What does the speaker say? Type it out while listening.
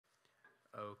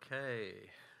Okay.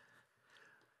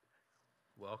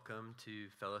 Welcome to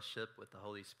Fellowship with the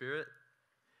Holy Spirit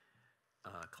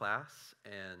class,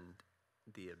 and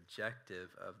the objective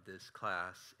of this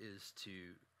class is to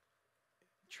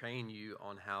train you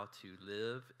on how to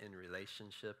live in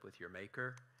relationship with your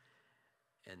Maker,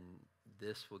 and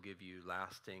this will give you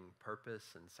lasting purpose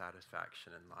and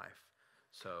satisfaction in life.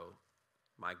 So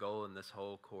my goal in this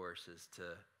whole course is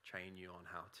to train you on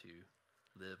how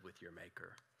to live with your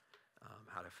Maker.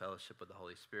 How to fellowship with the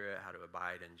Holy Spirit, how to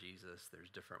abide in Jesus. There's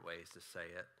different ways to say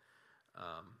it.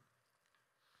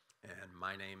 And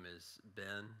my name is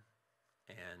Ben,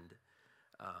 and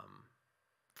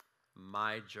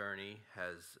my journey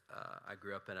has, I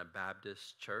grew up in a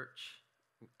Baptist church,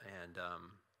 and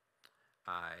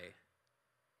I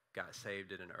got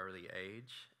saved at an early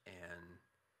age and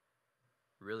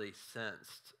really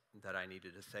sensed that I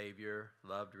needed a Savior,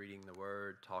 loved reading the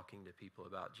Word, talking to people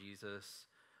about Jesus,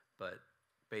 but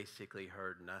basically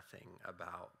heard nothing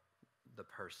about the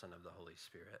person of the Holy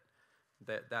Spirit.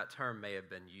 That term may have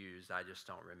been used, I just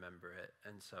don't remember it.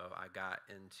 And so I got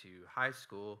into high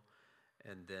school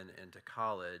and then into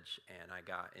college, and I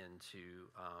got into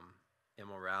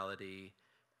immorality,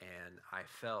 and I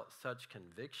felt such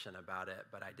conviction about it,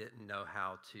 but I didn't know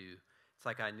how to. It's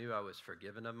like I knew I was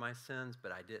forgiven of my sins,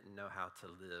 but I didn't know how to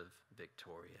live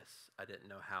victorious. I didn't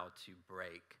know how to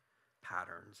break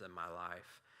patterns in my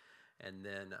life. And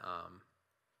then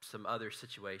some other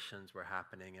situations were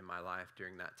happening in my life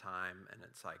during that time, and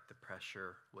it's like the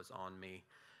pressure was on me,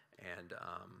 and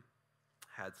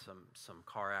had some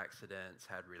car accidents,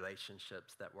 had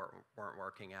relationships that weren't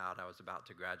working out. I was about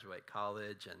to graduate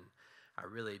college, and I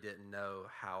really didn't know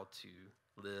how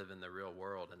to live in the real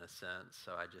world in a sense,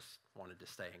 so I just wanted to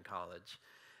stay in college.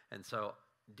 And so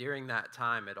during that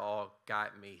time, it all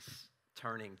got me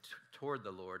turning toward the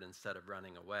Lord instead of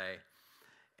running away.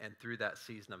 And through that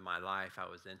season of my life, I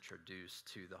was introduced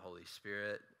to the Holy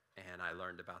Spirit, and I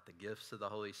learned about the gifts of the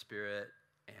Holy Spirit,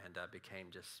 and became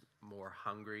just more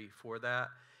hungry for that.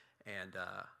 And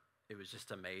it was just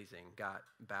amazing. Got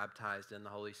baptized in the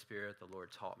Holy Spirit. The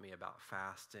Lord taught me about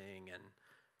fasting and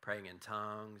praying in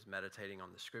tongues, meditating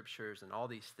on the scriptures, and all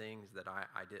these things that I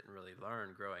didn't really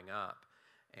learn growing up.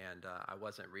 And I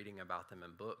wasn't reading about them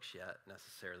in books yet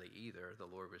necessarily either. The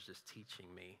Lord was just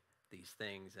teaching me these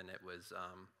things, and it was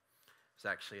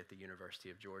actually at the University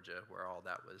of Georgia where all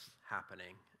that was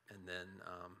happening.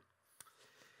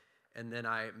 And then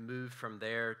I moved from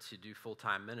there to do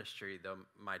full-time ministry, though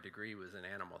my degree was in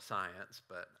animal science,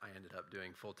 but I ended up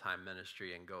doing full-time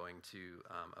ministry and going to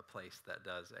a place that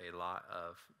does a lot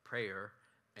of prayer,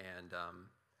 and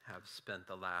have spent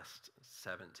the last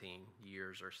 17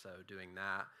 years or so doing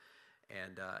that.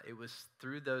 And it was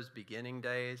through those beginning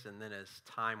days, and then as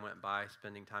time went by,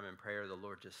 spending time in prayer, the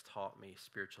Lord just taught me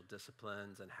spiritual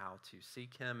disciplines and how to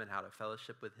seek Him and how to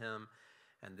fellowship with Him.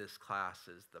 And this class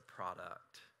is the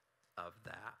product of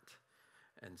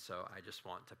that. And so I just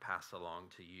want to pass along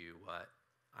to you what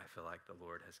I feel like the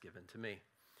Lord has given to me.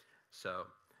 So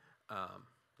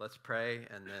let's pray,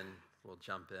 and then we'll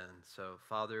jump in. So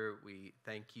Father, we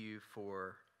thank you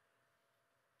for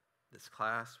this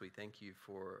class. We thank you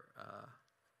for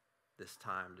this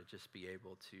time to just be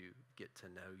able to get to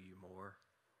know you more.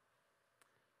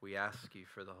 We ask you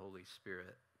for the Holy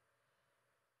Spirit.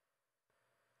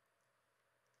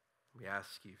 We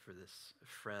ask you for this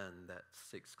friend that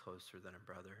sticks closer than a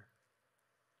brother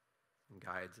and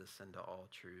guides us into all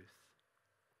truth,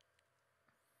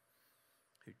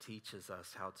 who teaches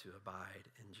us how to abide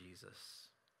in Jesus.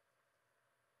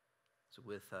 Is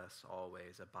with us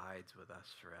always, abides with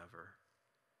us forever.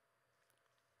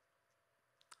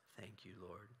 Thank you,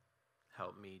 Lord.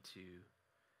 Help me to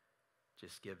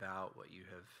just give out what you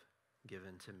have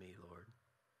given to me, Lord.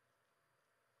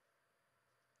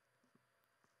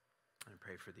 I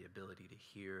pray for the ability to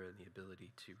hear and the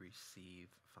ability to receive,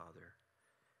 Father.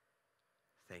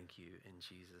 Thank you in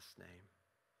Jesus' name.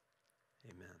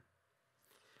 Amen.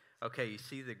 Okay, you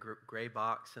see the gray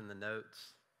box in the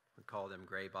notes? We call them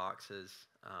gray boxes.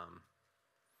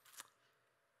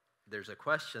 There's a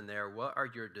question there. What are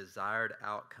your desired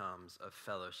outcomes of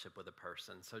fellowship with a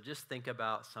person? So just think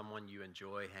about someone you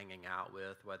enjoy hanging out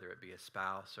with, whether it be a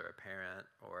spouse or a parent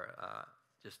or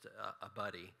just a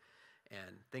buddy.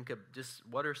 And think of just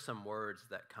what are some words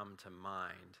that come to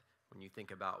mind when you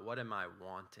think about what am I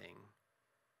wanting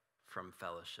from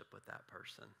fellowship with that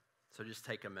person? So just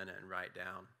take a minute and write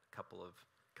down a couple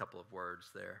of words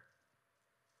there.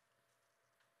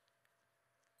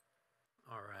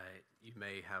 All right, you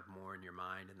may have more in your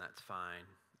mind, and that's fine.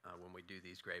 When we do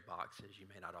these gray boxes, you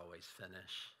may not always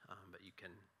finish, but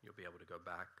you'll be able to go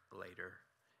back later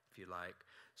if you like.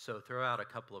 So throw out a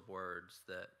couple of words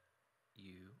that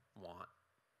you want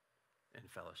in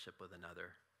fellowship with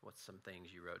another. What's some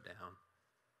things you wrote down?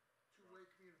 Two-way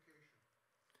communication.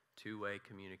 Two-way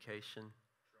communication.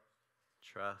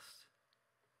 Trust.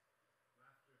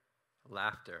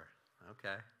 Laughter.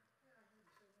 Okay.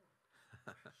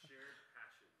 Shared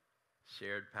passion.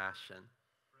 Shared passion.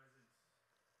 Presence.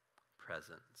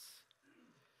 Presence.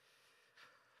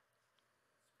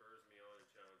 Spurs me on and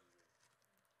challenges me.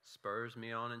 Spurs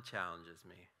me on and challenges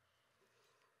me.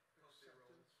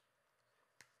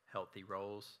 Healthy roles. Healthy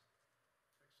roles.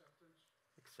 Acceptance.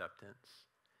 Acceptance.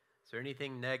 Is there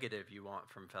anything negative you want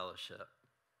from fellowship?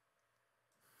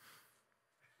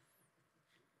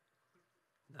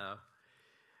 No?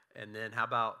 And then how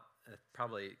about,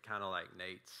 probably kind of like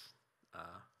Nate's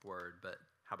word, but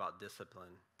how about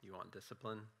discipline? You want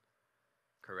discipline?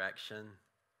 Correction?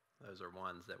 Those are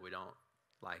ones that we don't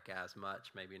like as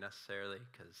much, maybe necessarily,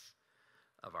 because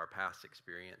of our past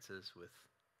experiences with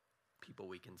people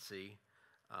we can see.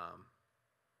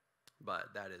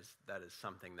 But that is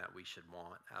something that we should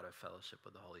want out of fellowship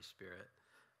with the Holy Spirit,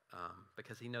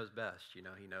 because He knows best. You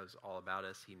know, He knows all about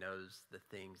us. He knows the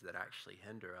things that actually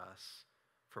hinder us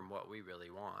from what we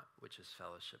really want, which is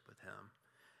fellowship with Him.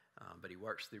 But He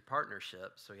works through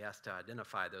partnership, so He has to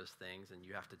identify those things, and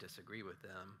you have to disagree with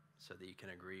them so that you can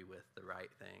agree with the right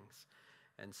things.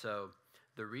 And so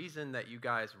the reason that you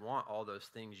guys want all those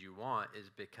things you want is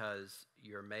because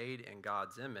you're made in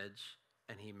God's image,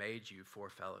 and He made you for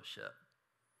fellowship.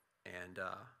 And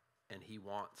He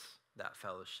wants that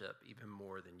fellowship even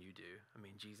more than you do. I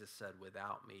mean, Jesus said,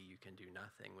 without me, you can do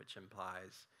nothing, which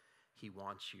implies He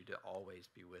wants you to always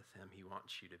be with Him. He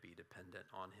wants you to be dependent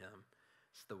on Him.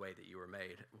 It's the way that you were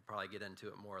made. We'll probably get into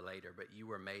it more later, but you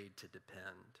were made to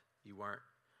depend.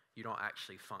 You don't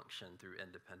actually function through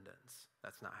independence.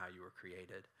 That's not how you were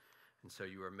created. And so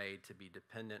you were made to be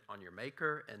dependent on your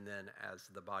Maker, and then as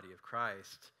the body of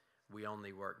Christ, we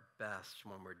only work best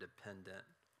when we're dependent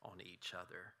on each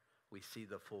other. We see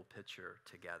the full picture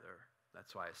together.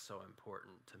 That's why it's so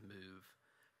important to move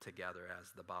together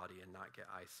as the body and not get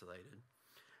isolated.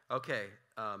 Okay,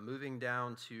 moving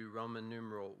down to Roman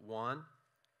numeral 1.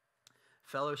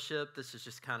 Fellowship, this is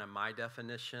just kind of my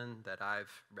definition that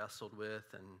I've wrestled with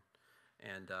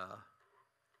and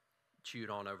chewed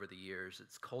on over the years.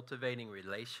 It's cultivating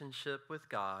relationship with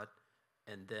God,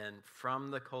 and then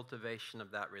from the cultivation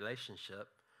of that relationship,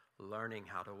 learning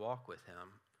how to walk with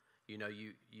Him. You know,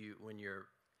 you when you're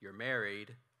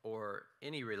married or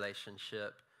any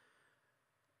relationship,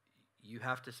 you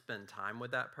have to spend time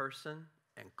with that person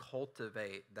and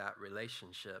cultivate that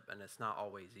relationship, and it's not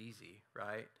always easy,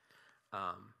 right?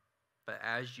 But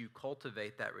as you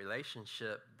cultivate that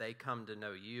relationship, they come to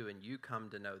know you and you come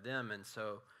to know them, and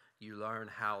so you learn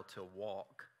how to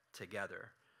walk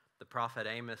together. The prophet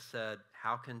Amos said,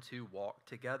 how can two walk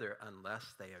together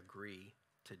unless they agree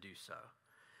to do so?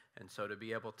 And so to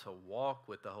be able to walk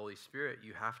with the Holy Spirit,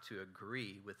 you have to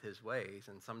agree with His ways,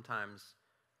 and sometimes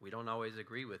we don't always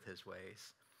agree with His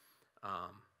ways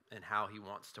and how He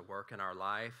wants to work in our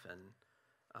life, and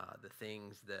the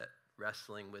things that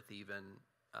wrestling with even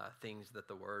things that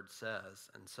the Word says.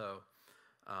 And so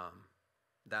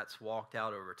that's walked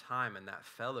out over time, and that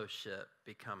fellowship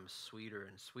becomes sweeter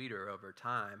and sweeter over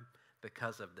time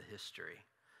because of the history.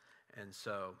 And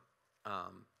so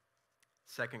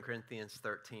 2 Corinthians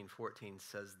 13:14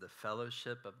 says, the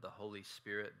fellowship of the Holy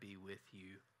Spirit be with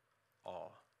you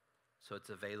all. So it's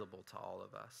available to all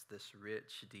of us, this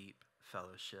rich, deep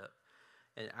fellowship.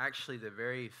 And actually the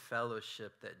very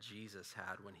fellowship that Jesus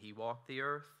had when He walked the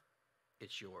earth,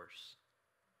 it's yours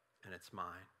and it's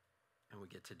mine. And we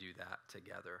get to do that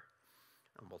together.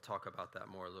 And we'll talk about that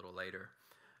more a little later.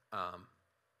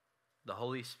 The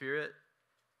Holy Spirit,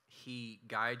 He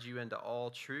guides you into all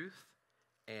truth,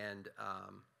 and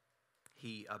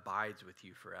He abides with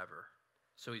you forever.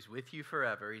 So He's with you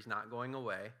forever. He's not going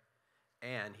away,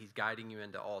 and He's guiding you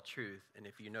into all truth. And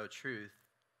if you know truth,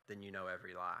 then you know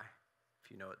every lie,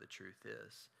 if you know what the truth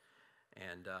is.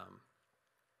 And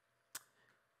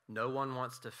no one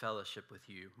wants to fellowship with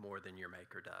you more than your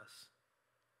Maker does.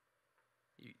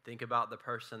 You think about the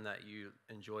person that you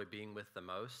enjoy being with the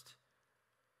most.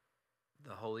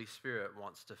 The Holy Spirit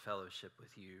wants to fellowship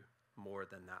with you more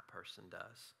than that person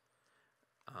does.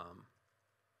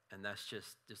 And that's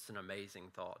just an amazing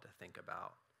thought to think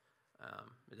about.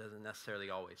 It doesn't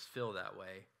necessarily always feel that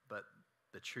way, but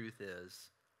the truth is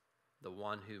the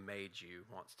one who made you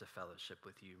wants to fellowship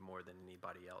with you more than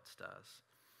anybody else does.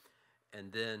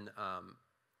 And then,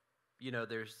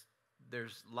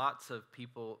 there's lots of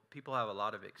people have a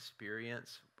lot of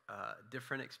experience,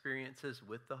 different experiences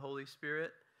with the Holy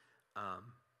Spirit.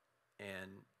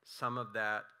 And some of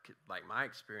that, like my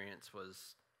experience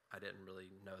was, I didn't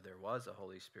really know there was a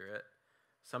Holy Spirit.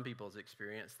 Some people's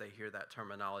experience, they hear that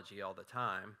terminology all the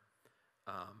time.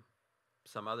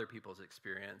 Some other people's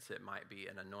experience, it might be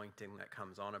an anointing that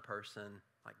comes on a person,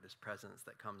 like this presence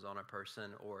that comes on a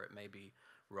person, or it may be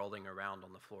rolling around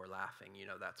on the floor laughing.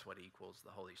 That's what equals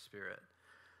the Holy Spirit.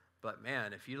 But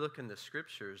man, if you look in the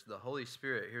scriptures, the Holy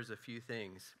Spirit, here's a few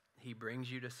things. He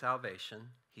brings you to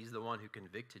salvation. He's the one who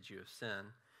convicted you of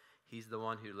sin. He's the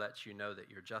one who lets you know that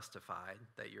you're justified,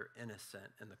 that you're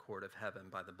innocent in the court of heaven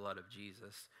by the blood of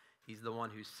Jesus. He's the one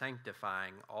who's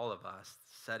sanctifying all of us,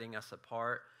 setting us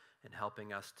apart and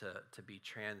helping us to be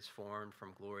transformed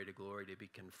from glory to glory, to be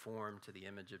conformed to the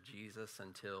image of Jesus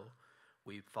until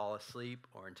we fall asleep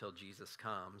or until Jesus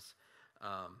comes.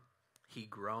 He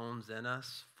groans in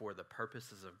us for the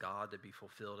purposes of God to be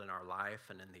fulfilled in our life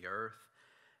and in the earth.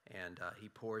 And he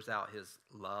pours out his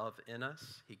love in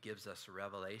us. He gives us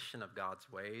revelation of God's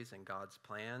ways and God's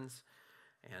plans.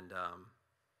 And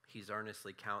he's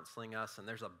earnestly counseling us. And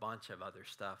there's a bunch of other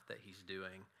stuff that he's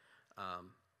doing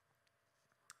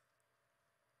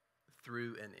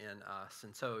through and in us.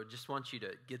 And so just want you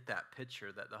to get that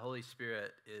picture that the Holy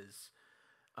Spirit is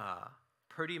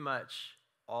pretty much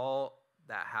all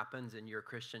that happens in your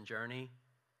Christian journey.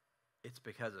 It's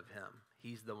because of him.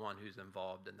 He's the one who's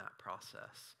involved in that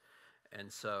process.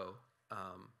 And so,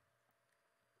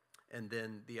 and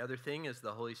then the other thing is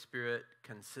the Holy Spirit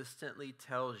consistently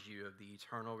tells you of the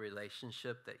eternal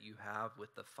relationship that you have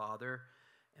with the Father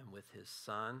and with his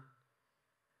Son,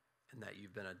 and that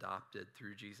you've been adopted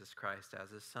through Jesus Christ as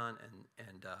his Son.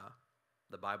 And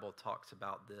the Bible talks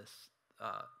about this.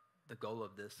 The goal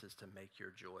of this is to make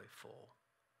your joy full.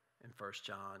 In 1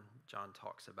 John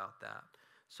talks about that.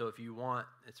 So if you want,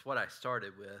 it's what I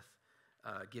started with,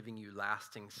 giving you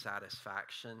lasting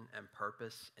satisfaction and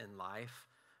purpose in life.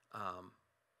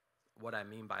 What I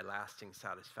mean by lasting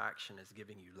satisfaction is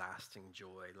giving you lasting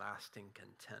joy, lasting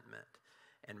contentment,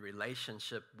 and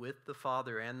relationship with the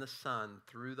Father and the Son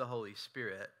through the Holy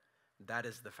Spirit. That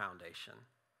is the foundation.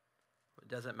 It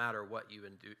doesn't matter what you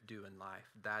do in life.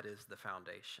 That is the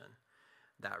foundation,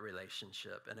 that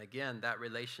relationship. And again, that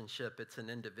relationship, it's an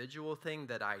individual thing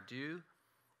that I do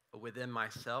within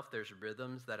myself. There's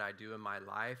rhythms that I do in my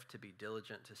life to be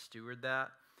diligent to steward that,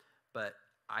 but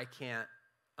I can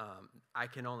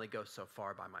only go so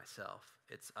far by myself.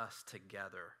 It's us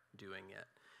together doing it.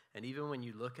 And even when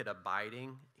you look at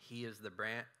abiding, he is the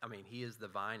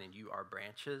vine and you are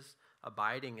branches.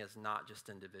 Abiding is not just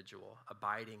individual.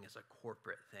 Abiding is a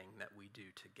corporate thing that we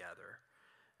do together.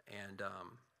 And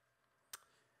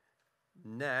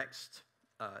next,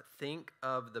 think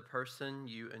of the person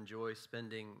you enjoy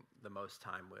spending the most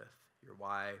time with, your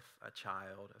wife, a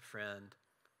child, a friend.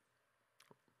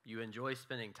 You enjoy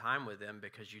spending time with them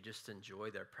because you just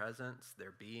enjoy their presence,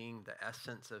 their being, the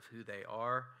essence of who they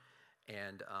are,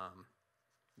 and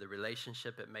the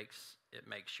relationship. It makes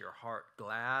your heart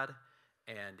glad,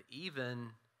 and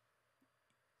even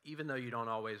though you don't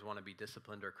always want to be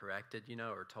disciplined or corrected,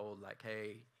 or told like,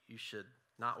 hey, you should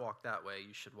not walk that way,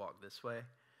 you should walk this way.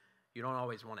 You don't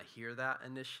always want to hear that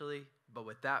initially, but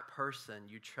with that person,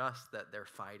 you trust that they're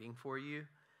fighting for you,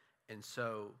 and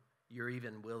so you're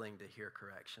even willing to hear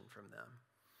correction from them.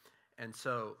 And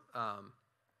so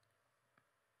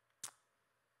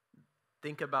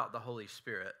think about the Holy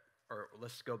Spirit, or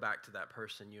let's go back to that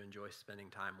person you enjoy spending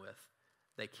time with.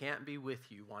 They can't be with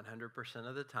you 100%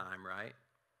 of the time, right?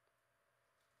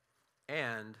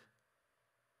 And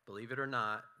believe it or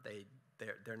not,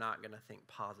 they're not going to think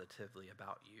positively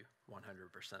about you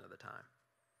 100% of the time.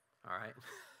 All right?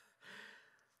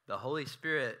 The Holy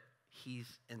Spirit,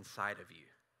 he's inside of you.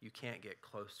 You can't get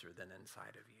closer than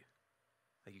inside of you.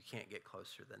 Like, you can't get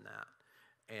closer than that.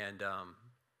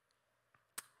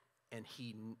 And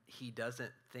he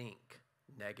doesn't think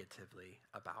negatively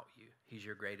about you. He's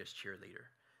your greatest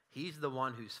cheerleader. He's the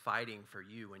one who's fighting for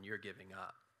you when you're giving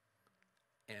up.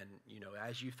 And,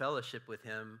 as you fellowship with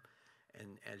him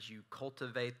and as you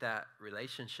cultivate that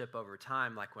relationship over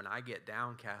time, like when I get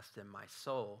downcast in my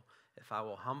soul, if I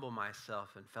will humble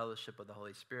myself and fellowship with the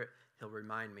Holy Spirit, he'll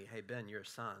remind me, hey, Ben, you're a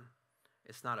son.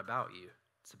 It's not about you.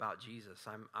 It's about Jesus.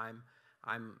 I'm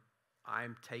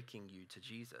taking you to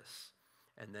Jesus.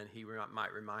 And then he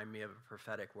might remind me of a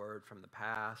prophetic word from the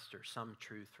past or some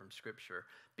truth from Scripture.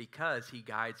 Because he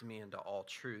guides me into all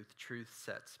truth, truth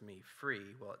sets me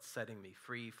free. Well, it's setting me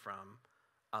free from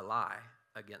a lie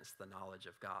against the knowledge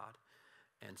of God.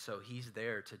 And so he's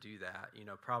there to do that.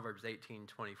 Proverbs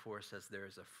 18:24 says there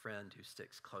is a friend who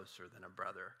sticks closer than a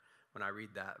brother. When I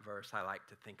read that verse, I like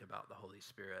to think about the Holy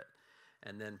Spirit.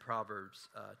 And then Proverbs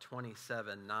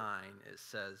 27:9, it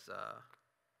says,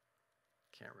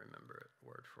 can't remember it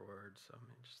word for word, so let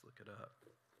me just look it up.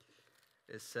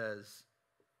 It says,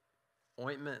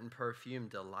 ointment and perfume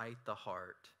delight the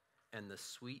heart, and the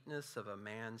sweetness of a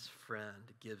man's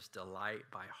friend gives delight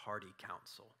by hearty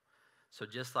counsel. So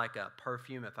just like a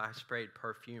perfume, if I sprayed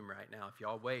perfume right now, if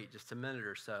y'all wait just a minute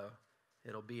or so,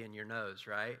 it'll be in your nose,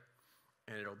 right?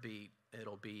 And it'll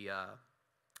be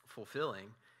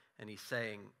fulfilling. And he's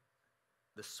saying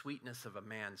the sweetness of a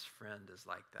man's friend is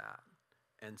like that.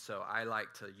 And so I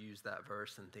like to use that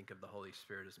verse and think of the Holy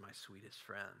Spirit as my sweetest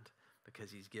friend,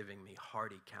 because he's giving me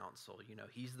hearty counsel. You know,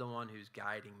 he's the one who's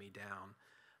guiding me down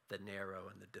the narrow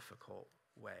and the difficult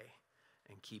way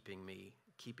and keeping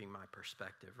my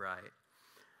perspective right.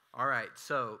 All right,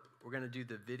 so we're going to do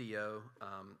the video,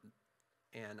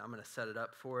 and I'm going to set it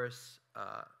up for us,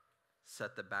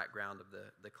 set the background of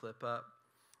the clip up,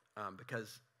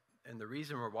 and the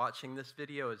reason we're watching this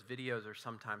video is videos are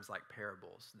sometimes like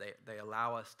parables. They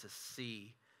allow us to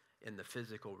see in the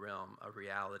physical realm a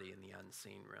reality in the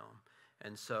unseen realm.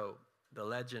 And so the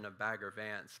legend of Bagger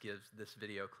Vance this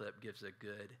video clip gives a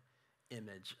good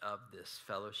image of this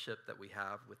fellowship that we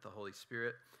have with the Holy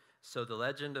Spirit. So the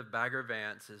legend of Bagger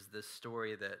Vance is this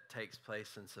story that takes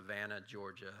place in Savannah,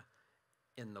 Georgia,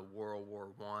 in the World War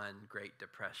I Great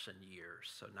Depression years,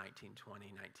 so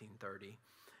 1920, 1930.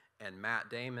 And Matt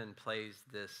Damon plays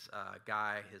this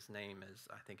guy. His name is,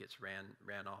 I think it's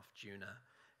Randolph Juna,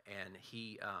 and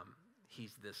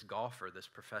he's this golfer, this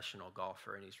professional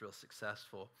golfer, and he's real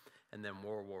successful. And then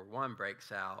World War I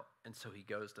breaks out, and so he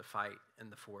goes to fight in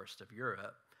the forest of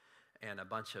Europe, and a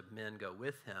bunch of men go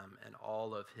with him, and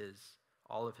all of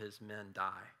his men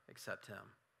die except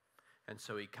him. And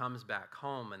so he comes back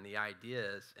home, and the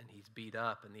idea is, and he's beat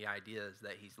up, and the idea is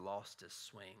that he's lost his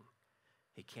swing.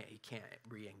 He can't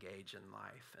re-engage in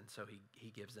life, and so he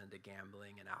gives into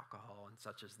gambling and alcohol and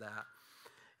such as that.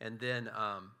 And then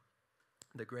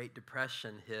the Great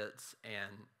Depression hits,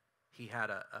 and he had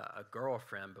a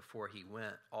girlfriend before he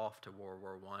went off to World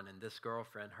War I, and this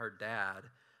girlfriend, her dad,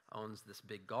 owns this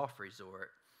big golf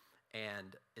resort,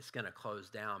 and it's going to close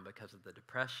down because of the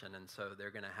Depression, and so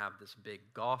they're going to have this big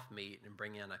golf meet and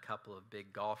bring in a couple of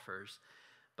big golfers,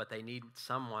 but they need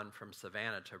someone from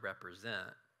Savannah to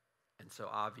represent. And so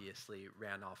obviously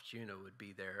Randolph Juna would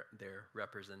be their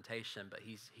representation, but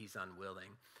he's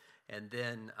unwilling. And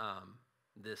then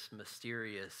this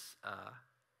mysterious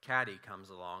caddy comes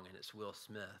along, and it's Will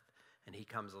Smith, and he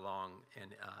comes along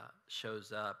and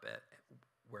shows up at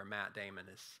where Matt Damon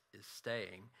is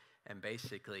staying, and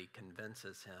basically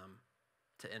convinces him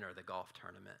to enter the golf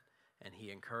tournament, and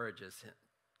he encourages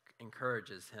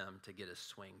him to get his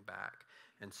swing back.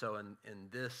 And so in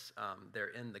this, they're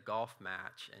in the golf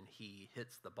match, and he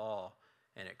hits the ball,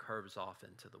 and it curves off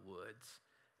into the woods.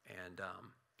 And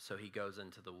so he goes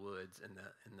into the woods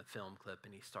in the film clip,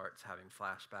 and he starts having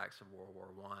flashbacks of World War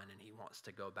I, and he wants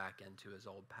to go back into his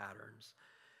old patterns.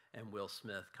 And Will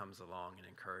Smith comes along and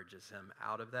encourages him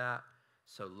out of that.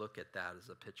 So look at that as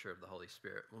a picture of the Holy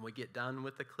Spirit. When we get done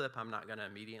with the clip, I'm not going to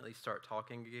immediately start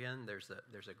talking again. There's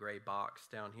a gray box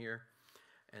down here.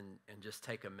 And just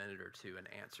take a minute or two and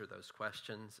answer those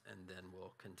questions, and then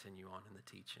we'll continue on in the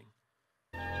teaching.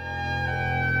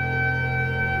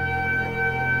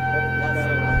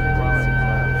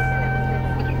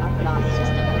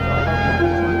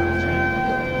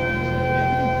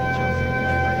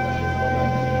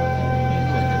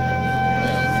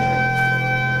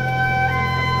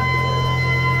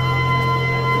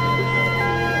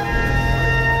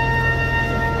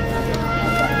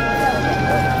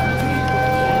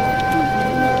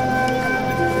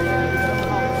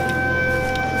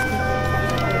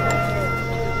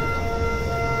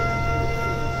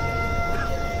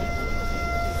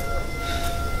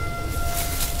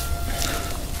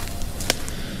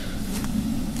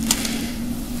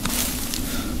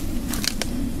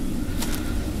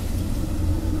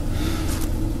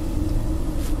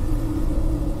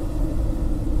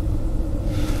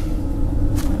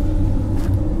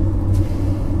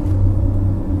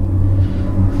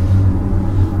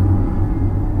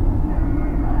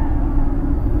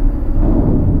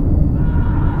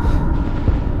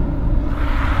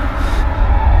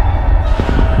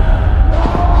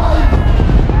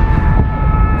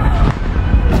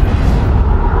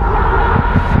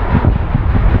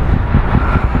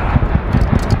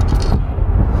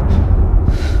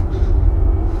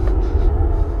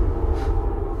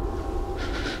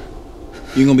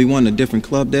 You gonna be wanting a different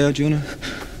club there, Juna?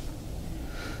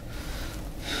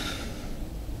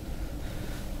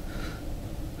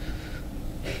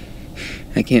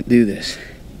 I can't do this.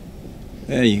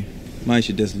 Hey, Might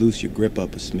should just loose your grip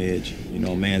up a smidge. You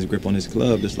know, a man's grip on his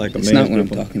club just like a It's man's not what I'm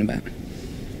grip on... talking about.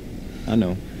 I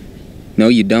know. No,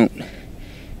 you don't.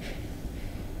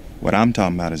 What I'm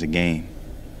talking about is a game.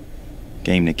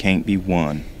 Game that can't be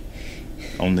won.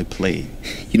 Only played.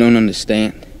 You don't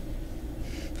understand.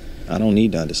 I don't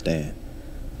need to understand.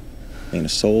 Ain't a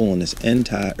soul on this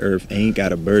entire earth ain't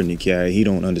got a burden to carry he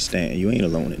don't understand. You ain't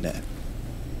alone in that.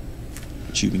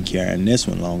 But you've been carrying this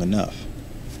one long enough.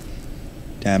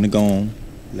 Time to go on,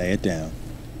 lay it down.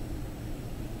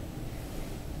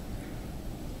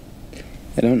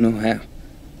 I don't know how.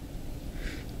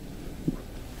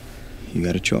 You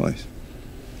got a choice.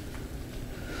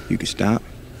 You can stop,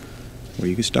 or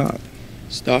you can start.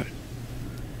 Start.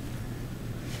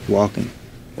 Walking.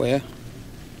 Where?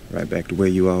 Right back to where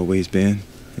you always been,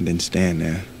 and then stand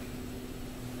there.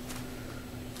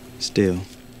 Still.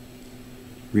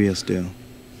 Real still.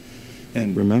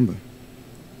 And remember.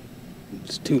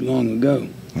 It's too long ago.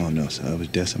 Oh no, sir, it was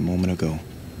just a moment ago.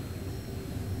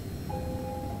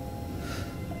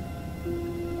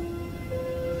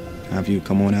 Time for you to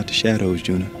come on out the shadows,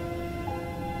 Juna.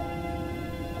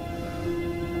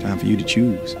 Time for you to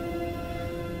choose.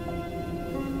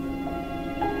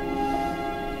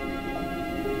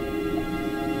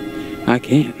 I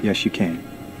can't. Yes, you can.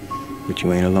 But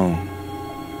you ain't alone.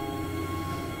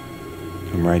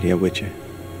 I'm right here with you.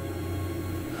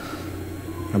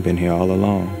 I've been here all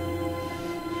along.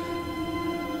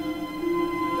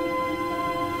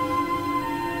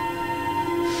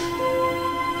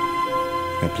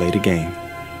 Now play the game.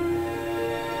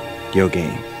 Your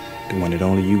game. The one that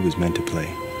only you was meant to play.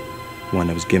 The one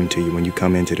that was given to you when you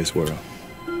come into this world.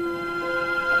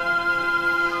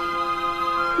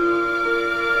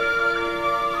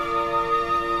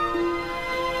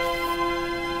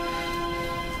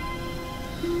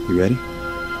 You ready?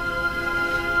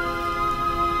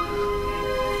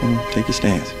 Come on, take your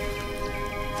stance.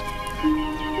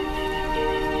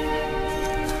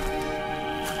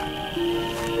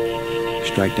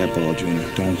 Strike that ball, Junior.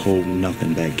 Don't hold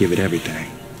nothing back. Give it everything.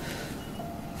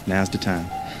 Now's the time.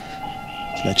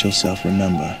 Let yourself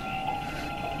remember.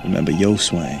 Remember your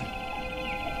swing.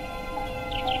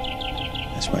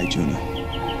 That's right, Junior.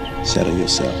 Settle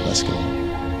yourself. Let's go.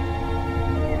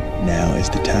 Now is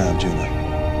the time, Junior.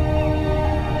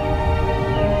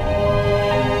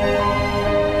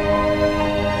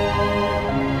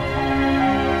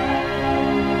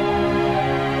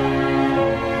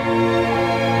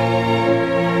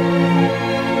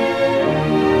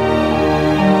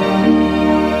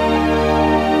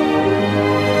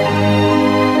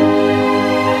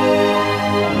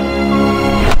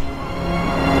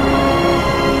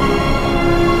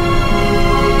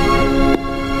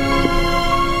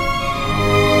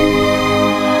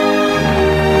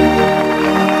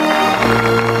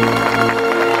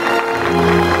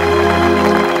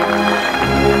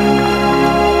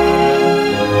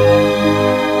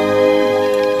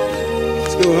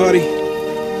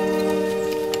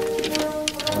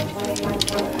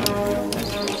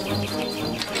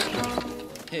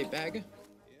 Hey, Bagger.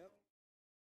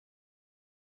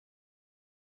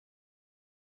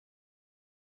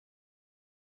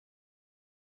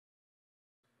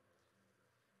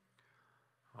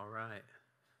 All right.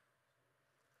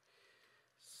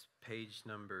 It's page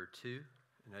number 2.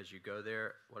 And as you go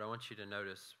there, what I want you to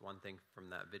notice, one thing from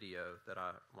that video that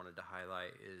I wanted to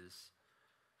highlight is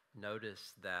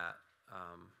notice that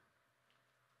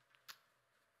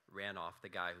Ranoff, the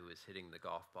guy who was hitting the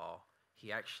golf ball,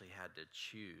 he actually had to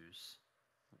choose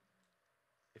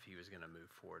if he was going to move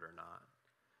forward or not.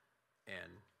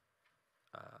 And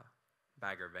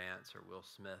Bagger Vance or Will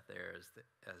Smith there as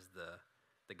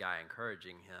the guy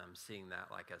encouraging him, seeing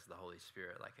that like as the Holy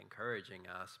Spirit like encouraging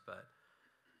us, but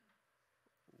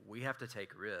we have to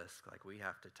take risks, like we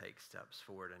have to take steps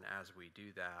forward, and as we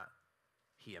do that,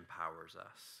 he empowers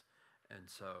us. And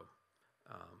so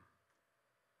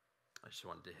I just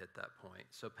wanted to hit that point.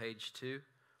 So page 2,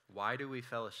 why do we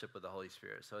fellowship with the Holy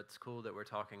Spirit? So it's cool that we're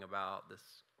talking about this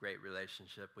great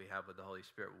relationship we have with the Holy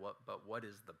Spirit, but what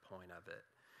is the point of it?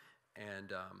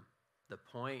 And the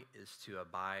point is to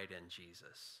abide in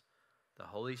Jesus. The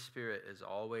Holy Spirit is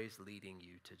always leading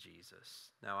you to Jesus.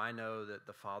 Now, I know that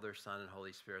the Father, Son, and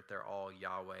Holy Spirit, they're all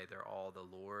Yahweh, they're all the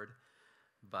Lord,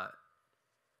 but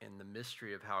in the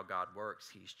mystery of how God works,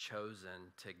 he's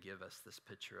chosen to give us this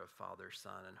picture of Father,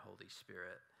 Son, and Holy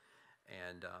Spirit.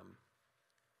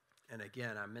 And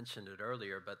again, I mentioned it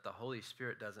earlier, but the Holy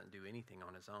Spirit doesn't do anything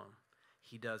on his own.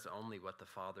 He does only what the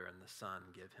Father and the Son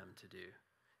give him to do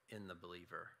in the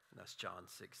believer. And that's John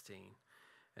 16.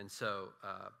 And so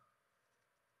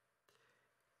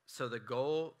So the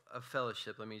goal of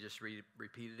fellowship, let me just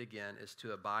repeat it again, is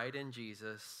to abide in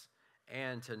Jesus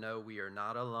and to know we are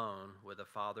not alone with a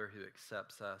Father who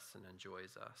accepts us and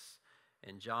enjoys us.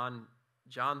 In John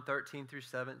 13 through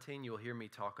 17, you'll hear me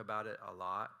talk about it a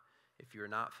lot. If you're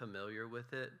not familiar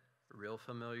with it, real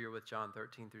familiar with John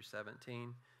 13 through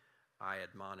 17, I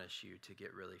admonish you to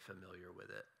get really familiar with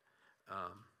it.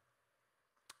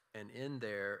 And in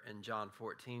there, in John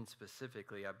 14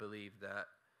 specifically, I believe that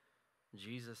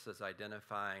Jesus is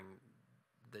identifying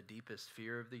the deepest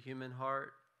fear of the human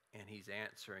heart, and he's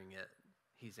answering it.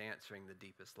 He's answering the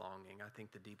deepest longing. I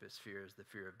think the deepest fear is the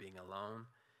fear of being alone.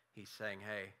 He's saying,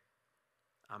 hey,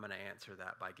 I'm going to answer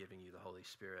that by giving you the Holy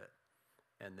Spirit.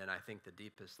 And then I think the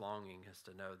deepest longing is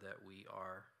to know that we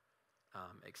are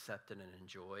accepted and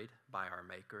enjoyed by our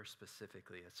Maker,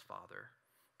 specifically as Father,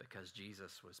 because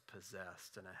Jesus was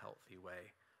possessed in a healthy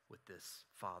way with this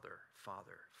Father,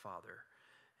 Father, Father.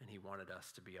 And he wanted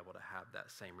us to be able to have that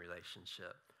same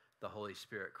relationship. The Holy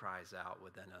Spirit cries out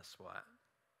within us what?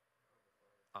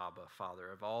 Abba, Father.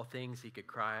 Of all things he could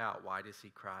cry out, why does he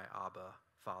cry Abba,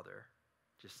 Father?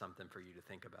 Just something for you to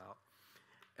think about.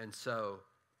 And so,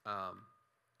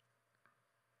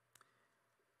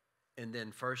 and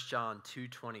then 1 John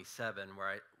 2:27,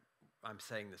 where I'm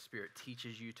saying the Spirit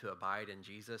teaches you to abide in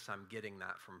Jesus, I'm getting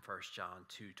that from 1 John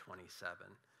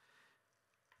 2:27.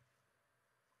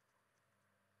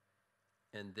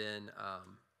 And then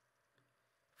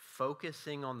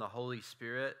focusing on the Holy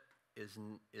Spirit is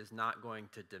not going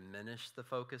to diminish the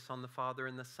focus on the Father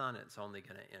and the Son. It's only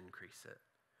going to increase it.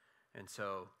 And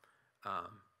so,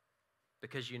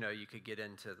 because, you could get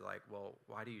into like, well,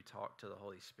 why do you talk to the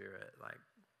Holy Spirit? Like,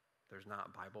 there's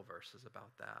not Bible verses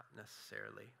about that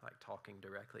necessarily, like talking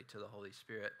directly to the Holy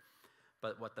Spirit.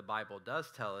 But what the Bible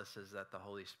does tell us is that the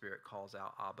Holy Spirit calls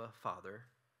out Abba, Father.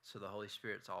 So the Holy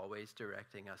Spirit's always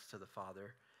directing us to the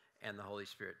Father, and the Holy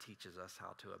Spirit teaches us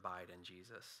how to abide in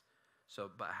Jesus.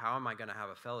 So, but how am I going to have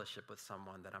a fellowship with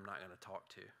someone that I'm not going to talk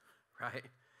to, right?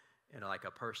 In like a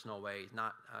personal way.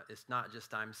 It's not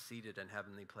just I'm seated in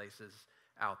heavenly places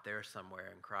out there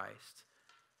somewhere in Christ,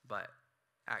 but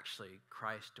actually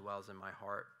Christ dwells in my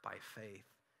heart by faith,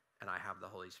 and I have the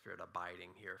Holy Spirit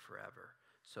abiding here forever.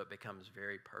 So it becomes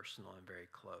very personal and very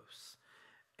close.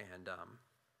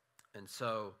 And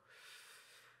so,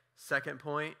 second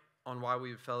point on why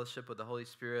we fellowship with the Holy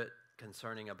Spirit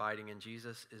concerning abiding in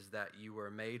Jesus is that you were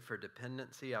made for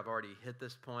dependency. I've already hit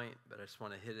this point, but I just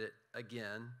want to hit it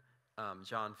again.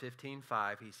 John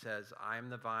 15:5, he says, I am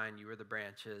the vine, you are the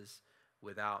branches.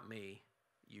 Without me,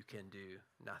 you can do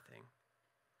nothing.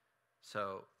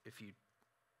 So if you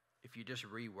just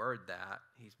reword that,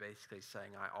 he's basically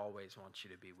saying, I always want you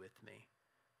to be with me.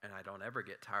 And I don't ever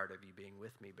get tired of you being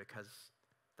with me because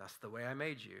that's the way I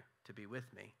made you, to be with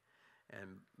me.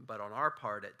 But on our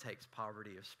part, it takes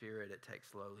poverty of spirit, it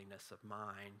takes lowliness of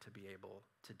mind to be able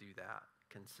to do that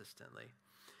consistently.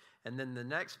 And then the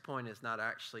next point is not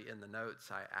actually in the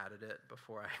notes. I added it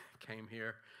before I came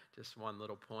here, just one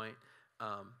little point,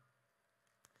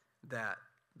 that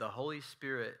the Holy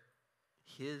Spirit,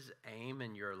 his aim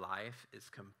in your life is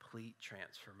complete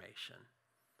transformation,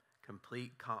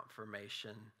 complete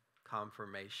confirmation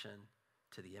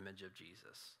to the image of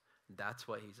Jesus. That's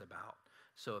what he's about.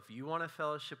 So if you want a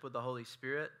fellowship with the Holy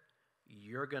Spirit,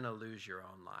 you're going to lose your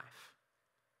own life.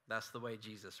 That's the way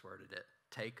Jesus worded it.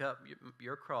 Take up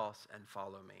your cross and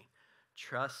follow me.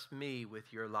 Trust me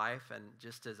with your life, and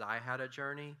just as I had a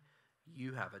journey,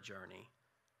 you have a journey.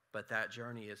 But that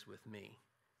journey is with me.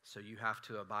 So you have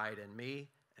to abide in me,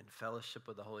 and fellowship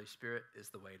with the Holy Spirit is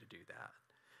the way to do that.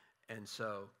 And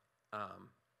so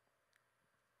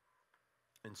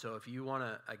if you want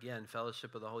to, again,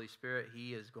 fellowship with the Holy Spirit,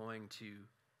 he is going to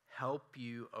help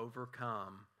you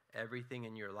overcome everything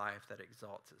in your life that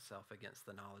exalts itself against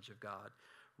the knowledge of God.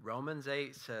 Romans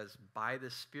 8 says, by the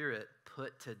Spirit,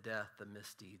 put to death the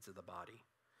misdeeds of the body.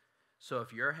 So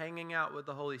if you're hanging out with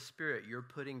the Holy Spirit, you're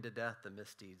putting to death the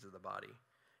misdeeds of the body.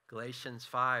 Galatians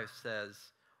 5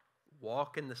 says,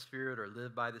 walk in the Spirit or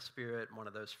live by the Spirit, one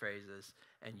of those phrases,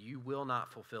 and you will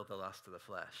not fulfill the lust of the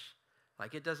flesh.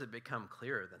 Like, it doesn't become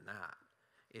clearer than that.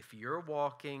 If you're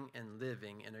walking and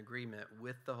living in agreement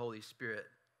with the Holy Spirit,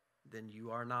 then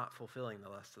you are not fulfilling the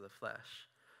lust of the flesh.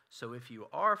 So if you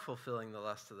are fulfilling the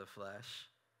lust of the flesh,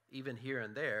 even here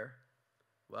and there,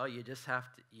 well, you just have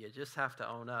to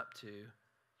own up to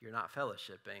you're not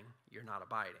fellowshipping, you're not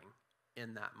abiding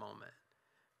in that moment.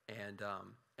 And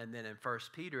then in 1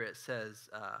 Peter it says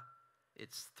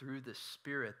it's through the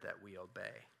Spirit that we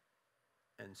obey.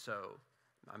 And so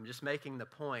I'm just making the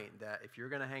point that if you're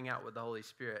going to hang out with the Holy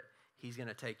Spirit, he's going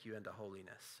to take you into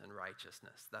holiness and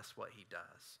righteousness. That's what he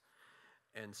does.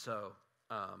 And so,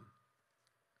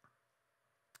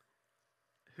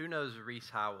 who knows Reese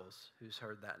Howells? Who's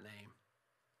heard that name?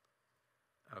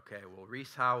 Okay, well,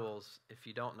 Reese Howells, if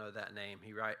you don't know that name,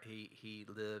 he lived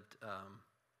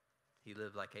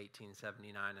like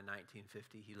 1879 and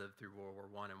 1950. He lived through World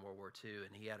War I and World War II,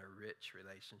 and he had a rich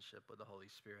relationship with the Holy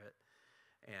Spirit,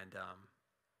 and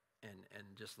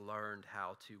just learned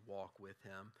how to walk with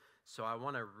Him. So I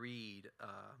want to read.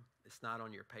 It's not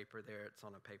on your paper there; it's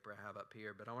on a paper I have up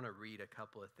here. But I want to read a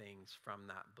couple of things from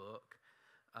that book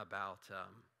about.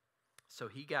 So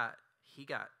he got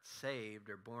saved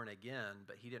or born again,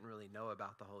 but he didn't really know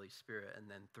about the Holy Spirit. And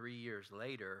then 3 years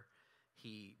later,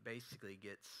 he basically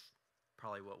gets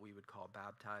probably what we would call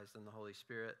baptized in the Holy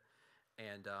Spirit.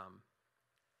 And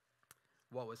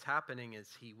what was happening is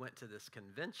he went to this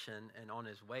convention, and on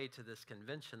his way to this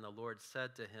convention, the Lord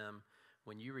said to him,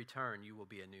 "When you return, you will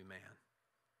be a new man."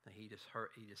 And he just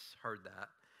heard that.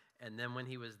 And then when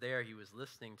he was there, he was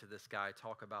listening to this guy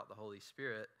talk about the Holy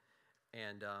Spirit,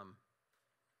 and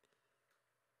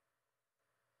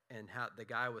how the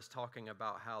guy was talking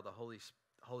about how the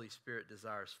Holy Spirit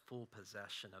desires full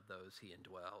possession of those He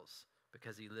indwells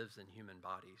because He lives in human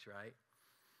bodies, right?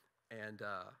 And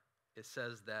it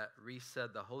says that Reese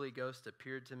said, "The Holy Ghost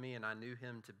appeared to me, and I knew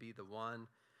Him to be the one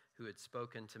who had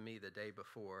spoken to me the day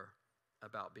before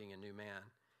about being a new man.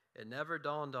 It never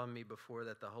dawned on me before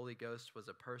that the Holy Ghost was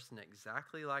a person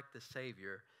exactly like the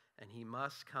Savior, and He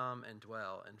must come and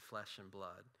dwell in flesh and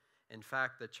blood. In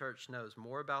fact, the church knows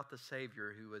more about the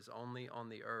Savior who was only on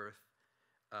the earth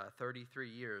 33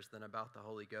 years than about the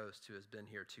Holy Ghost who has been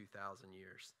here 2,000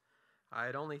 years. I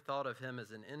had only thought of Him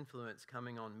as an influence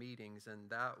coming on meetings, and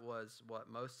that was what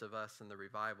most of us in the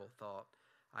revival thought.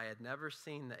 I had never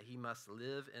seen that He must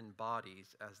live in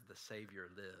bodies as the Savior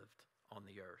lived on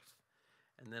the earth."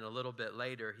 And then a little bit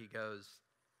later, he goes,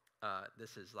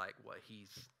 this is like what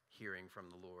he's hearing from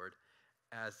the Lord.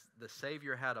 "As the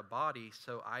Savior had a body,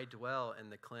 so I dwell in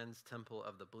the cleansed temple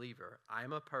of the believer. I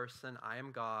am a person, I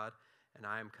am God, and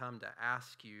I am come to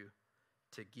ask you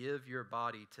to give your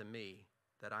body to me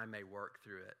that I may work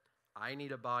through it. I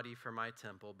need a body for my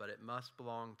temple, but it must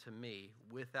belong to me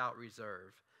without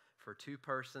reserve. For two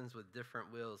persons with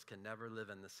different wills can never live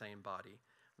in the same body.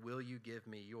 Will you give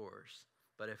me yours?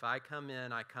 But if I come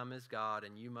in, I come as God,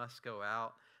 and you must go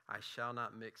out. I shall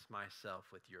not mix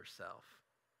myself with yourself."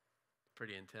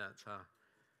 Pretty intense, huh?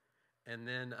 And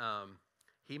then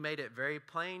he made it very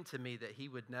plain to me that He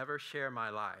would never share my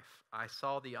life. I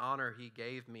saw the honor He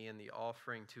gave me in the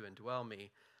offering to indwell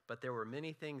me, but there were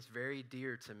many things very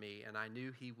dear to me, and I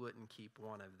knew He wouldn't keep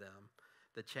one of them.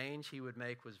 The change He would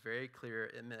make was very clear.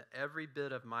 It meant every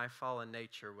bit of my fallen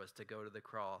nature was to go to the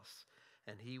cross,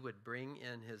 and He would bring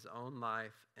in His own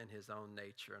life and His own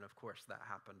nature. And of course, that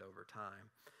happened over time.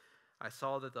 I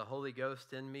saw that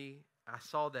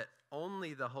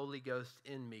only the Holy Ghost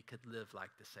in me could live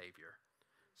like the Savior.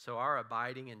 So our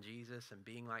abiding in Jesus and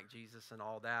being like Jesus and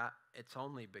all that, it's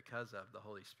only because of the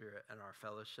Holy Spirit and our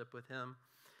fellowship with Him.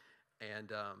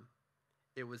 And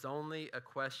it was only a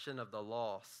question of the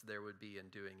loss there would be in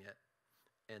doing it.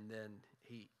 And then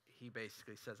he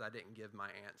basically says, I didn't give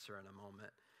my answer in a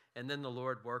moment. And then the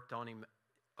Lord worked on him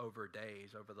over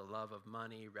days, over the love of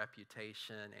money,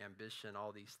 reputation, ambition,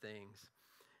 all these things.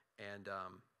 And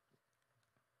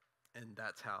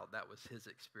that was his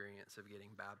experience of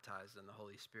getting baptized in the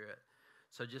Holy Spirit.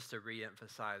 So just to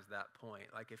reemphasize that point,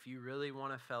 like if you really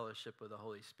want a fellowship with the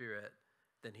Holy Spirit,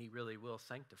 then He really will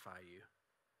sanctify you,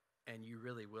 and you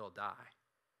really will die.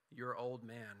 Your old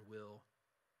man will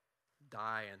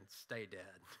die and stay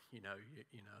dead. You know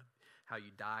how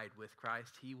you died with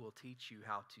Christ. He will teach you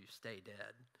how to stay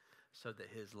dead so that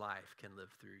His life can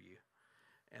live through you.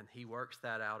 And He works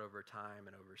that out over time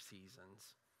and over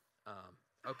seasons.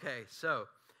 Okay, so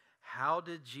how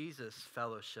did Jesus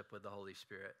fellowship with the Holy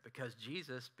Spirit? Because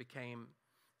Jesus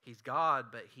He's God,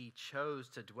 but He chose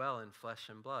to dwell in flesh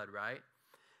and blood, right?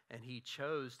 And He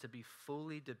chose to be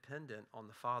fully dependent on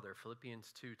the Father.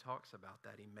 Philippians 2 talks about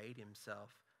that. He made Himself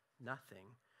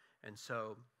nothing. And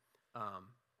so,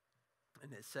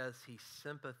 and it says He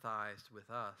sympathized with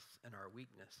us in our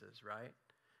weaknesses, right?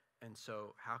 And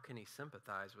so how can He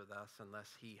sympathize with us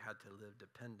unless He had to live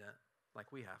dependent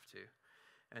like we have to?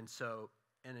 And so,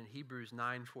 and in Hebrews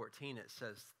 9:14, it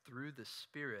says, through the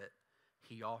Spirit,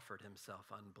 He offered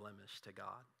Himself unblemished to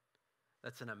God.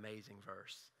 That's an amazing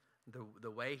verse. The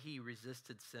way He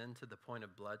resisted sin to the point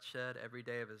of bloodshed every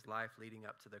day of His life leading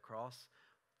up to the cross,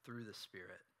 through the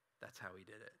Spirit. That's how He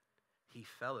did it. He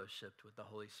fellowshiped with the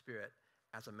Holy Spirit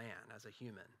as a man, as a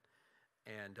human.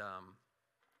 And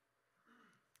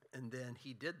then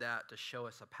He did that to show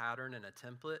us a pattern and a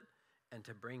template and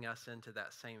to bring us into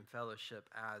that same fellowship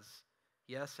as,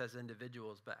 yes, as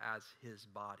individuals, but as his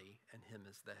body and him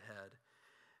as the head.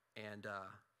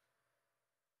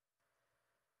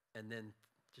 And then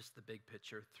just the big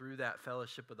picture, through that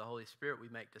fellowship with the Holy Spirit, we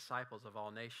make disciples of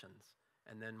all nations.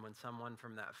 And then when someone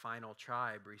from that final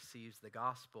tribe receives the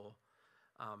gospel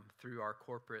through our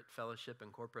corporate fellowship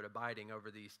and corporate abiding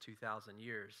over these 2,000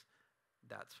 years,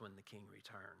 that's when the King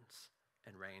returns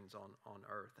and reigns on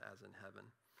earth as in heaven.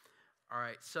 All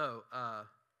right, so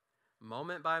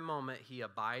moment by moment, he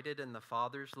abided in the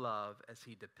Father's love as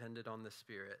he depended on the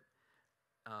Spirit.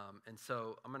 And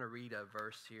so I'm going to read a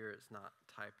verse here. It's not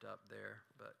typed up there,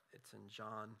 but it's in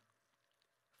John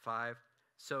 5.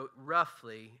 So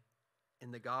roughly,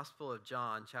 in the Gospel of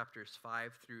John, chapters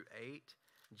 5 through 8,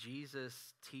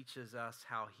 Jesus teaches us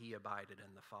how he abided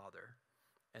in the Father.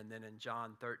 And then in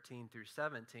John 13 through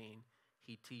 17,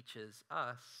 he teaches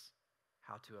us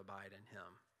how to abide in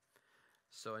him.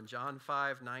 So in John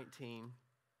 5:19,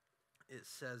 it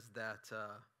says that,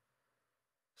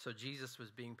 so Jesus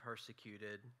was being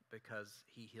persecuted because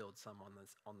he healed someone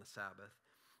on the Sabbath.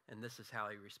 And this is how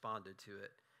he responded to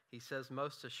it. He says,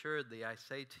 "Most assuredly, I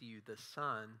say to you, the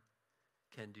Son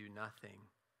can do nothing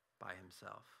by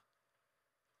himself."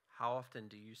 How often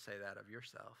do you say that of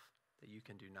yourself, that you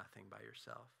can do nothing by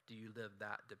yourself? Do you live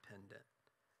that dependent?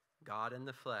 God in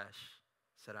the flesh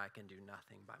said, "I can do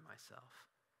nothing by myself."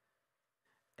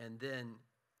 And then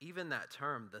even that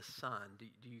term, the Son, do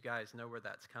you guys know where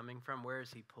that's coming from? Where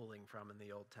is he pulling from in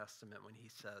the Old Testament when he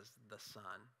says the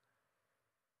Son?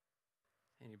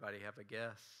 Anybody have a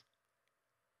guess?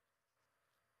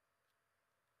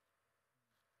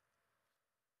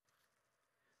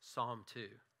 Psalm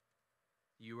 2.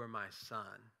 "You are my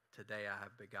son. Today I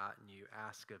have begotten you.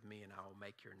 Ask of me, and I will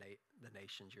make the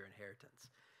nations your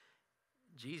inheritance."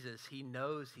 Jesus, he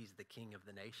knows he's the King of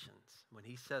the nations. When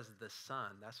he says the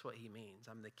Son, that's what he means.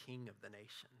 I'm the King of the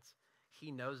nations.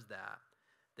 He knows that.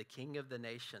 The King of the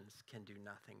nations can do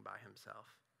nothing by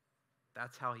himself.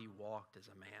 That's how he walked as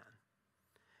a man.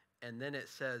 And then it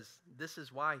says, this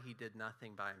is why he did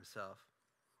nothing by himself.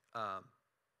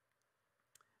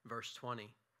 Verse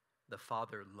 20, "The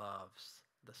Father loves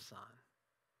the Son."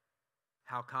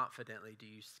 How confidently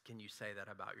can you say that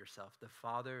about yourself? The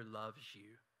Father loves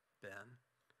you, Ben.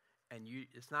 And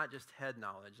it's not just head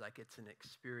knowledge, like it's an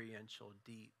experiential,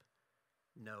 deep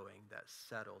knowing that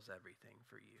settles everything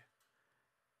for you.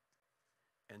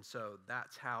 And so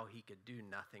that's how he could do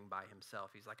nothing by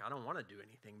himself. He's like, I don't want to do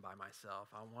anything by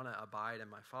myself. I want to abide in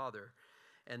my Father.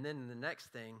 And then the next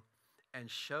thing, "and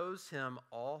shows him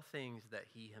all things that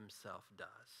he himself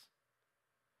does."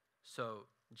 So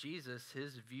Jesus,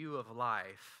 his view of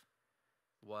life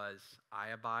was, I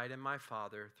abide in my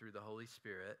Father through the Holy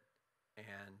Spirit,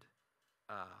 and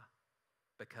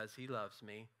because he loves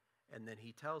me, and then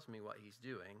he tells me what he's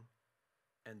doing,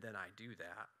 and then I do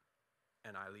that,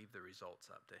 and I leave the results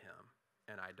up to him,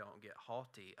 and I don't get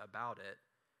haughty about it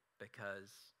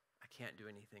because I can't do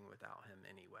anything without him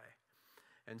anyway.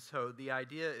 And so the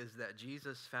idea is that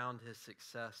Jesus found his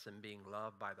success in being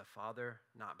loved by the Father,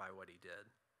 not by what he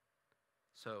did.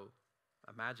 So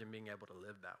imagine being able to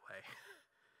live that way.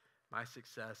 My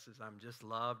success is I'm just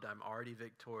loved, I'm already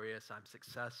victorious, I'm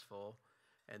successful,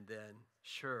 and then,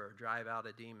 sure, drive out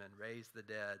a demon, raise the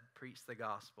dead, preach the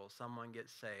gospel, someone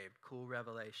gets saved, cool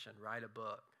revelation, write a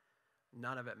book.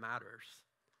 None of it matters.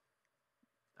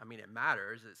 I mean, it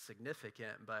matters, it's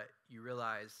significant, but you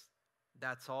realize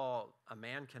that's all, a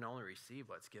man can only receive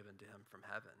what's given to him from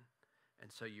heaven.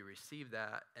 And so you receive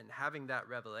that, and having that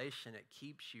revelation, it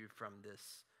keeps you from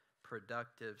this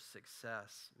productive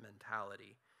success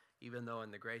mentality. Even though in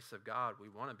the grace of God, we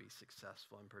want to be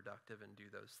successful and productive and do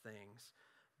those things,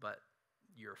 but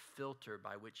your filter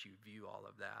by which you view all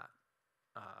of that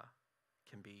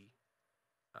can be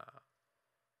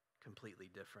completely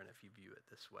different if you view it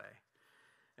this way.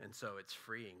 And so it's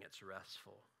freeing, it's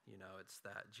restful. You know, it's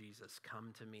that Jesus,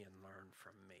 come to me and learn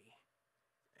from me,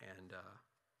 and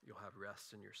you'll have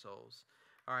rest in your souls.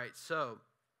 All right, so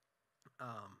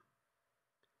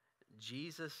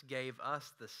Jesus gave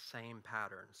us the same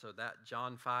pattern. So that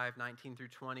John 5:19 through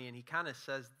 20, and he kind of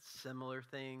says similar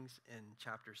things in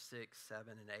chapter 6,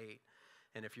 7, and 8.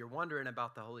 And if you're wondering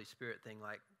about the Holy Spirit thing,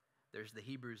 like there's the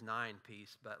Hebrews 9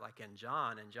 piece, but like in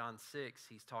John 6,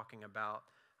 he's talking about,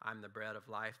 I'm the bread of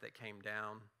life that came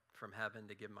down from heaven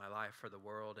to give my life for the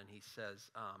world. And he says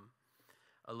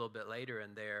a little bit later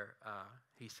in there,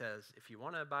 he says, if you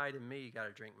want to abide in me, you got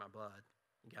to drink my blood.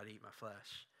 You got to eat my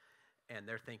flesh. And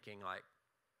they're thinking like,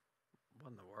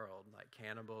 what in the world? Like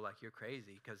cannibal, like you're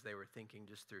crazy, because they were thinking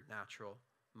just through natural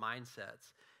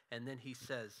mindsets. And then he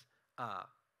says,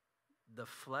 the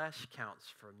flesh counts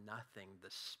for nothing. The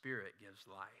Spirit gives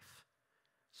life.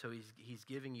 So he's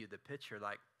giving you the picture,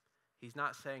 like, he's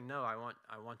not saying, no, I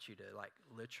want you to like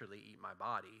literally eat my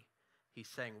body. He's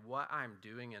saying what I'm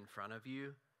doing in front of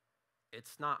you,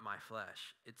 it's not my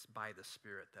flesh. It's by the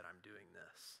Spirit that I'm doing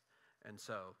this. And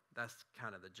so that's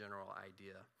kind of the general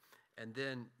idea. And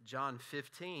then John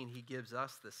 15, he gives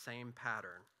us the same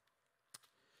pattern.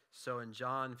 So in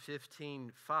John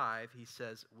 15:5, he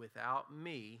says, without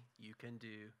me, you can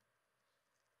do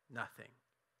nothing.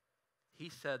 He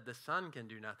said the Son can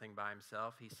do nothing by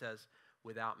himself. He says,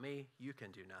 without me, you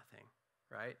can do nothing,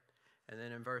 right? And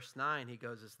then in verse 9, he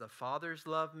goes, as the Father's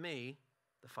love me,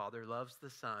 the Father loves the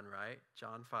Son, right?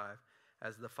 John 5,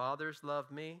 as the Father's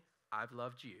love me, I've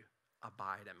loved you.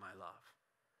 Abide in my love.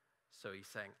 So he's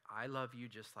saying, I love you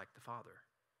just like the Father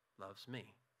loves me.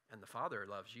 And the Father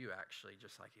loves you actually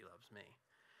just like he loves me.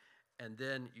 And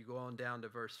then you go on down to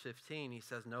verse 15. He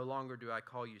says, no longer do I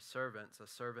call you servants. A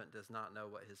servant does not know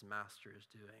what his master is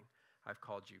doing. I've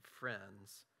called you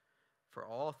friends. For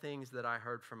all things that I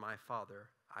heard from my Father,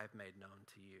 I've made known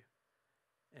to you.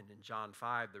 And in John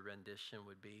 5, the rendition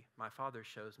would be, my Father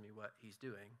shows me what he's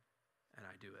doing, and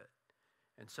I do it.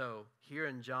 And so here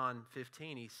in John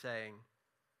 15, he's saying,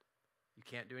 you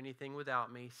can't do anything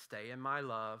without me. Stay in my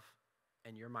love,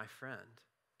 and you're my friend.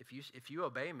 If you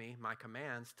obey me, my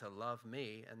commands to love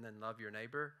me and then love your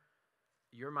neighbor,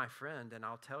 you're my friend, and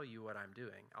I'll tell you what I'm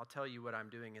doing. I'll tell you what I'm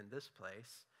doing in this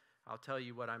place. I'll tell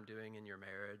you what I'm doing in your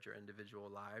marriage or individual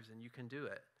lives, and you can do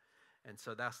it. And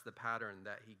so that's the pattern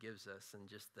that he gives us. And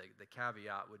just the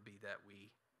caveat would be that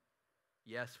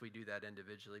yes, we do that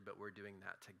individually, but we're doing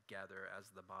that together as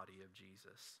the body of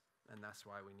Jesus. And that's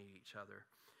why we need each other.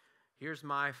 Here's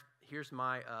my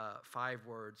 5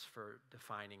 words for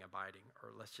defining abiding, or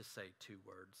let's just say 2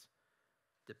 words.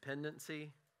 Dependency,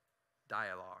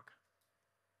 dialogue.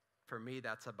 For me,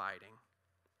 that's abiding.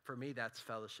 For me, that's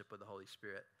fellowship with the Holy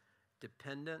Spirit.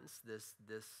 Dependence, this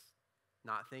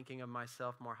not thinking of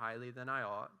myself more highly than I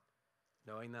ought,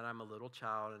 knowing that I'm a little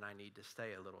child and I need to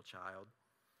stay a little child.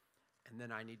 And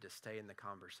then I need to stay in the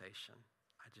conversation.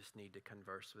 I just need to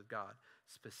converse with God,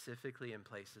 specifically in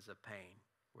places of pain,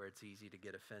 where it's easy to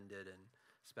get offended, and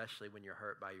especially when you're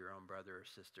hurt by your own brother or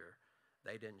sister.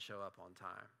 They didn't show up on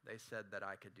time. They said that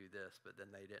I could do this, but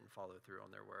then they didn't follow through on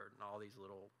their word. And all these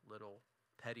little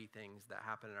petty things that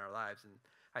happen in our lives. And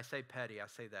I say petty, I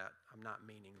say that, I'm not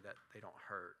meaning that they don't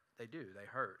hurt. They do, they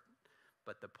hurt.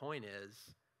 But the point is,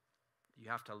 you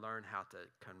have to learn how to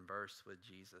converse with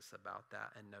Jesus about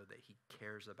that and know that he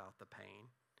cares about the pain.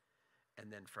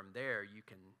 And then from there, you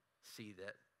can see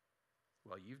that,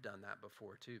 well, you've done that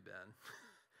before too, Ben.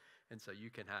 And so you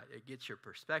can it gets your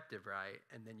perspective right,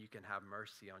 and then you can have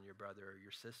mercy on your brother or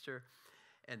your sister.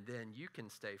 And then you can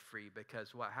stay free,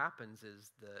 because what happens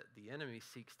is the enemy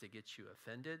seeks to get you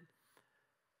offended.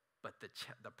 But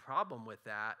the problem with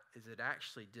that is it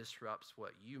actually disrupts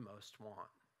what you most want,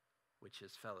 which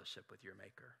is fellowship with your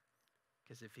Maker.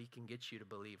 Because if he can get you to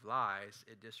believe lies,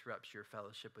 it disrupts your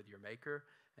fellowship with your Maker,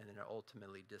 and then it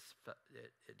ultimately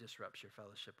it disrupts your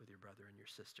fellowship with your brother and your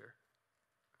sister.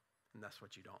 And that's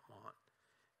what you don't want.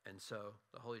 And so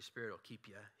the Holy Spirit will keep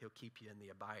you. He'll keep you in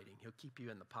the abiding. He'll keep you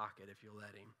in the pocket if you'll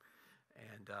let him.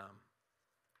 And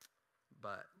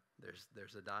but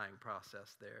there's a dying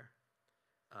process there.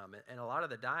 And a lot of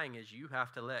the dying is you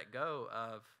have to let go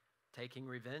of taking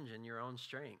revenge in your own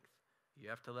strength. You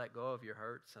have to let go of your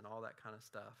hurts and all that kind of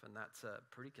stuff. And that's a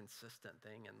pretty consistent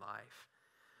thing in life.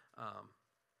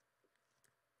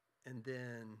 And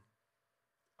then,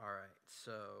 all right,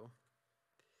 so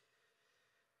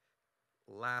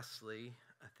lastly,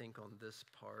 I think on this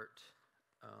part,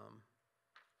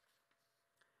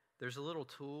 there's a little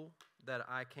tool that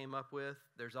I came up with.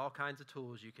 There's all kinds of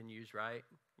tools you can use, right?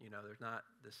 You know, there's not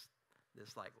this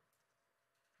like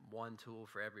one tool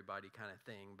for everybody kind of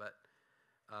thing, but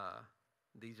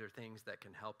these are things that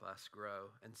can help us grow.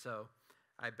 And so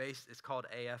it's called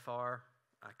AFR.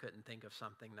 I couldn't think of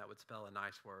something that would spell a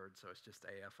nice word, so it's just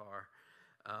AFR.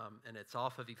 And it's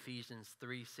off of Ephesians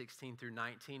 3:16 through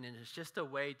 19, and it's just a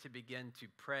way to begin to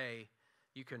pray.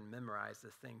 You can memorize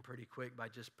this thing pretty quick by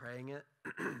just praying it.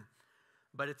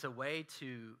 But it's a way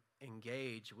to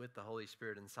engage with the Holy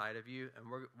Spirit inside of you, and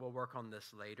we'll work on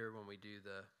this later when we do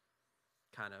the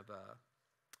kind of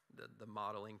the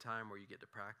modeling time where you get to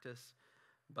practice.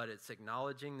 But it's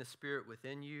acknowledging the Spirit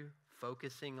within you,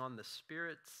 focusing on the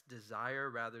Spirit's desire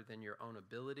rather than your own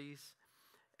abilities,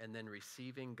 and then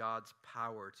receiving God's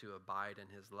power to abide in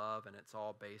his love. And it's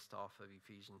all based off of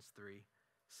Ephesians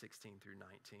 3:16 through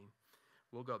 19.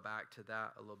 We'll go back to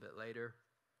that a little bit later.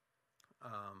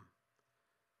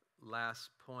 Last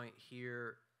point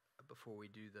here, before we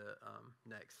do the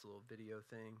next little video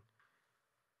thing.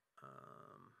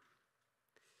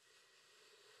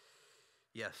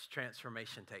 Yes,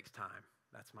 transformation takes time.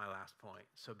 That's my last point.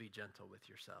 So be gentle with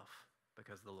yourself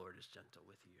because the Lord is gentle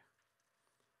with you.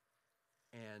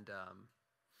 And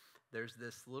there's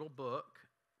this little book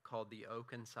called The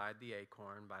Oak Inside the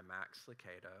Acorn by Max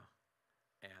Lucado.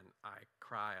 And I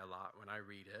cry a lot when I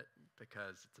read it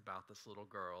because it's about this little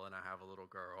girl, and I have a little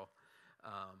girl.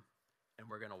 And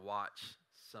we're going to watch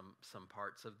some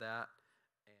parts of that.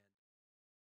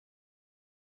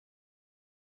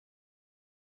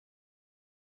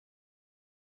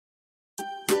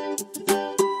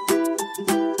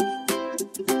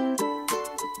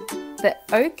 The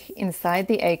Oak Inside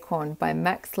the Acorn by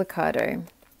Max Lucado.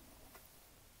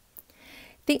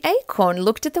 The acorn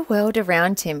looked at the world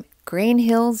around him. Green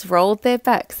hills rolled their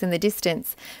backs in the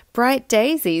distance. Bright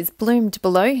daisies bloomed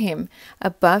below him.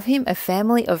 Above him, a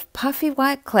family of puffy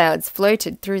white clouds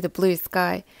floated through the blue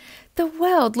sky. The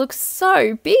world looks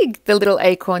so big, the little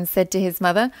acorn said to his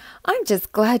mother. I'm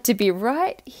just glad to be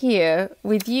right here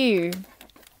with you.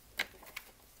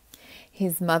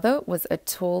 His mother was a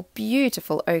tall,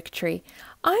 beautiful oak tree.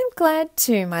 I'm glad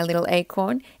too, my little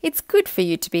acorn. It's good for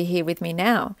you to be here with me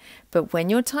now. But when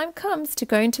your time comes to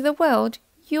go into the world,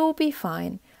 you'll be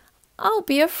fine. I'll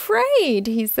be afraid,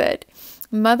 he said.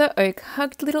 Mother Oak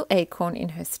hugged little acorn in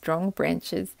her strong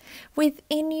branches.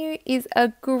 Within you is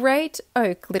a great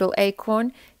oak, little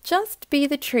acorn. Just be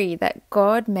the tree that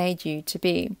God made you to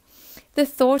be. The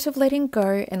thought of letting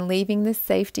go and leaving the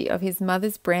safety of his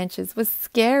mother's branches was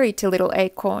scary to little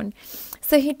acorn,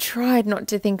 so he tried not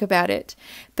to think about it.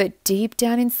 But deep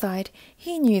down inside,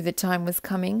 he knew the time was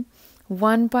coming.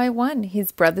 One by one,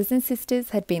 his brothers and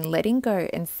sisters had been letting go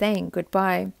and saying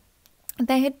goodbye.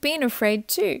 They had been afraid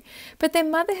too, but their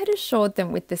mother had assured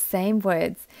them with the same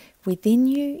words, "Within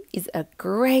you is a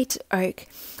great oak.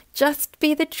 Just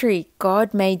be the tree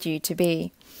God made you to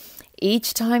be."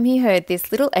 Each time he heard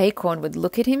this, little acorn would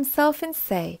look at himself and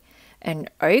say, "An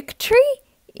oak tree?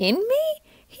 In me?"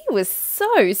 He was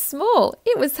so small,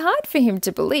 it was hard for him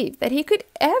to believe that he could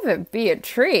ever be a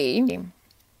tree.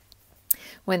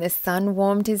 When the sun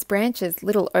warmed his branches,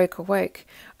 little oak awoke.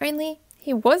 Only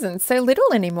he wasn't so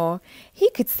little anymore. He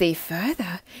could see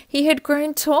further. He had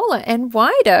grown taller and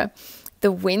wider.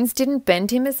 The winds didn't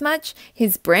bend him as much.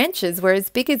 His branches were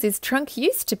as big as his trunk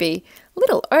used to be.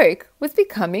 Little Oak was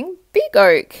becoming Big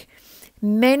Oak.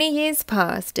 Many years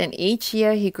passed, and each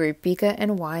year he grew bigger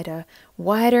and wider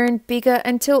and bigger,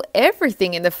 until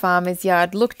everything in the farmer's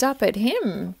yard looked up at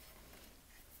him.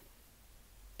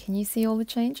 Can you see all the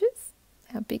changes?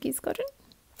 How big he's gotten?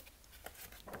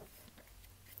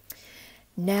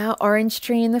 Now Orange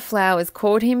Tree in the flowers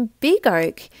called him Big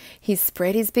Oak. He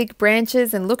spread his big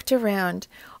branches and looked around.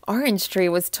 Orange Tree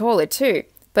was taller too,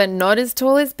 but not as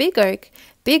tall as Big Oak.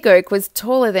 Big Oak was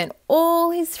taller than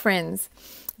all his friends.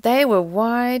 They were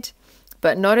wide,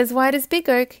 but not as wide as Big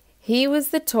Oak. He was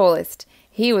the tallest.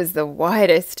 He was the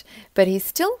widest, but he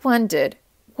still wondered,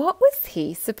 what was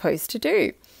he supposed to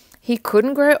do? He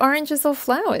couldn't grow oranges or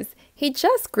flowers. He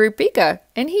just grew bigger,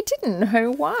 and he didn't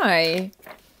know why.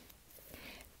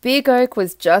 Big Oak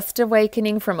was just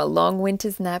awakening from a long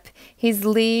winter's nap, his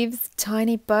leaves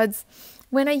tiny buds,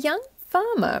 when a young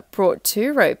farmer brought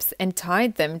 2 ropes and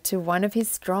tied them to one of his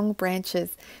strong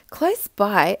branches. Close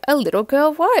by, a little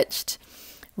girl watched.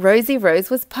 Rosie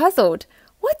Rose was puzzled.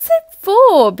 "What's it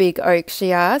for, Big Oak?"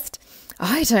 she asked.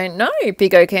 "I don't know,"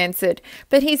 Big Oak answered,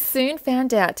 but he soon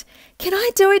found out. "Can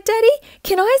I do it, Daddy?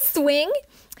 Can I swing?"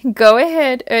 "Go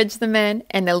ahead," urged the man,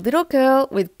 and the little girl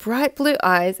with bright blue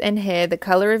eyes and hair the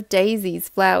colour of daisies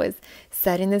flowers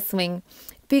sat in the swing.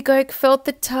 Big Oak felt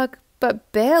the tug,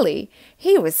 but barely.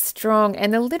 He was strong,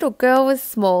 and the little girl was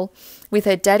small. With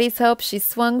her daddy's help, she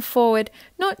swung forward,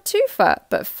 not too far,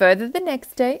 but further the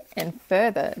next day and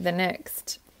further the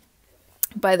next.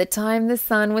 By the time the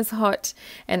sun was hot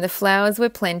and the flowers were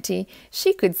plenty,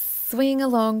 she could swing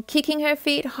along, kicking her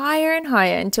feet higher and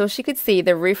higher until she could see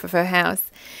the roof of her house.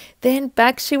 Then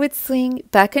back she would swing,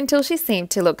 back until she seemed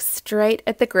to look straight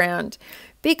at the ground.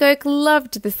 Big Oak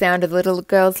loved the sound of the little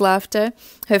girl's laughter,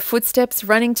 her footsteps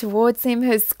running towards him,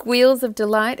 her squeals of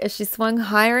delight as she swung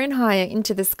higher and higher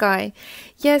into the sky.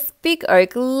 Yes, Big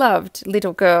Oak loved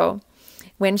Little Girl.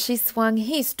 When she swung,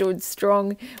 he stood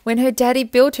strong. When her daddy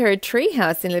built her a tree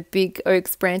house in the Big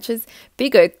Oak's branches,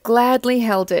 Big Oak gladly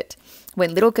held it.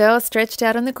 When Little Girl stretched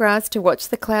out on the grass to watch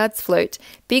the clouds float,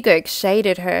 Big Oak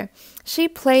shaded her. She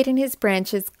played in his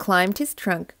branches, climbed his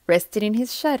trunk, rested in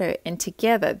his shadow, and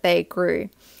together they grew.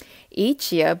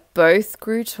 Each year, both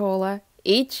grew taller.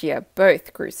 Each year,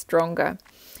 both grew stronger.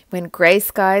 When grey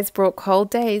skies brought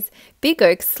cold days, Big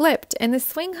Oak slept and the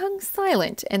swing hung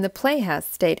silent and the playhouse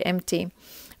stayed empty.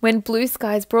 When blue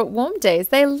skies brought warm days,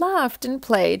 they laughed and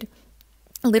played.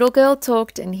 Little Girl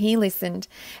talked and he listened,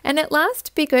 and at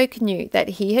last Big Oak knew that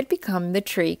he had become the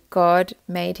tree God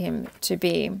made him to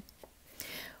be.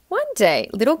 One day,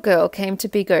 Little Girl came to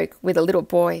Big Oak with a little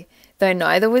boy, though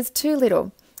neither was too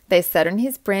little. They sat on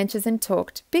his branches and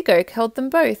talked. Big Oak held them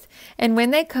both, and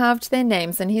when they carved their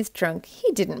names on his trunk,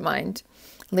 he didn't mind.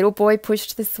 Little boy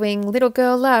pushed the swing, Little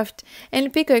Girl laughed,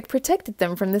 and Big Oak protected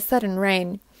them from the sudden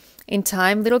rain. In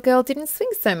time, Little Girl didn't swing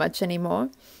so much anymore.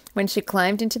 When she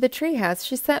climbed into the treehouse,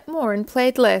 she sat more and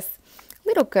played less.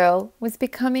 Little Girl was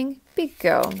becoming Big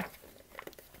Girl.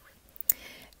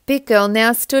 Big Girl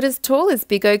now stood as tall as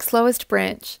Big Oak's lowest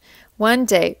branch. One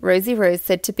day, Rosie Rose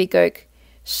said to Big Oak,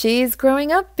 "She is growing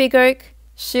up, Big Oak.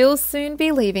 She'll soon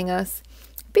be leaving us."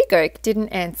 Big Oak didn't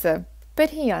answer, but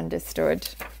he understood.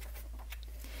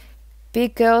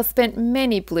 Big Girl spent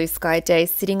many blue sky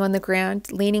days sitting on the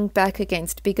ground, leaning back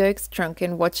against Big Oak's trunk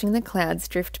and watching the clouds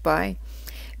drift by.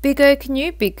 Big Oak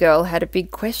knew Big Girl had a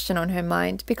big question on her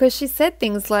mind because she said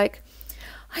things like,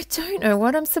 "I don't know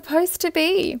what I'm supposed to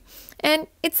be, and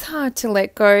it's hard to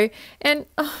let go, and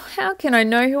how can I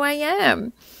know who I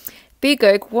am?" Big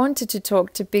Oak wanted to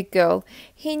talk to Big Girl.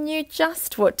 He knew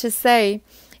just what to say.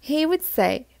 He would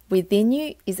say, "Within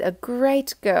you is a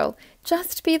great girl.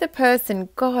 Just be the person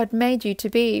God made you to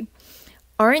be."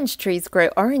 "Orange trees grow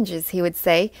oranges," he would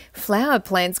say. "Flower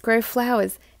plants grow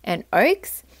flowers. And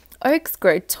oaks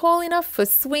grow tall enough for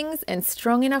swings and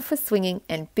strong enough for swinging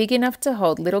and big enough to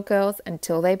hold little girls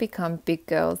until they become big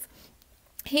girls."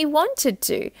 He wanted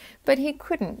to, but he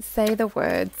couldn't say the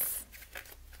words.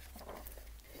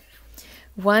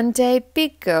 One day,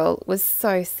 Big Girl was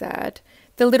so sad.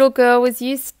 The little girl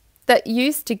that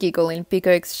used to giggle in Big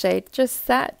Oak's shade just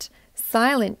sat,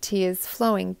 silent tears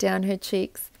flowing down her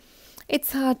cheeks.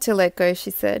 "It's hard to let go,"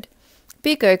 she said.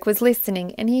 Big Oak was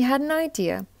listening, and he had an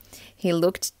idea. He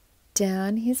looked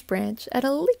down his branch at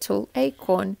a little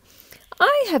acorn.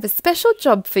 "I have a special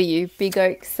job for you," Big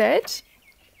Oak said.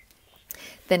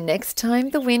 The next time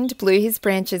the wind blew his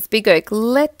branches, Big Oak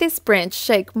let this branch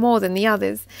shake more than the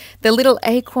others. The little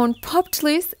acorn popped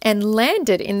loose and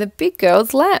landed in the big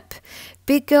girl's lap.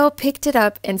 Big Girl picked it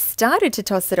up and started to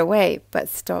toss it away, but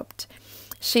stopped.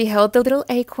 She held the little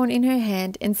acorn in her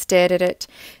hand and stared at it.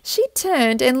 She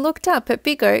turned and looked up at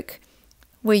Big Oak.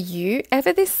 "Were you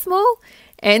ever this small?"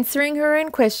 Answering her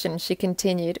own question, she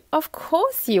continued, "Of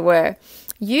course you were.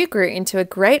 You grew into a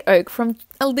great oak from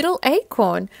a little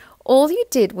acorn. All you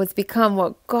did was become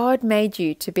what God made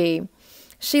you to be."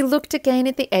 She looked again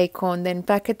at the acorn, then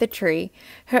back at the tree.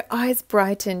 Her eyes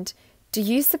brightened. "Do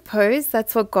you suppose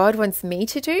that's what God wants me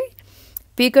to do?"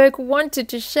 Big Oak wanted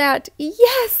to shout,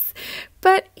 "Yes!"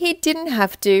 but he didn't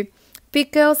have to.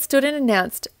 Big Girl stood and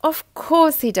announced, "Of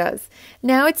course he does.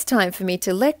 Now it's time for me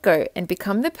to let go and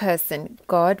become the person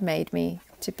God made me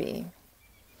to be."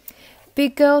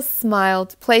 Big Girl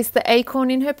smiled, placed the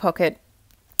acorn in her pocket,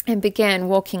 and began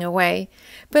walking away.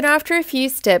 But after a few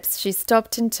steps, she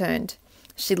stopped and turned.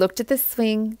 She looked at the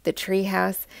swing, the tree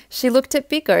house. She looked at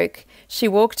Big Oak. She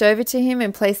walked over to him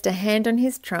and placed a hand on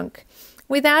his trunk.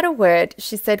 Without a word,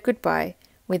 she said goodbye.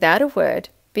 Without a word,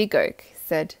 Big Oak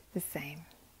said the same.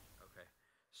 Okay,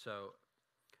 so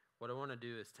what I want to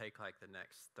do is take like the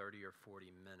next 30 or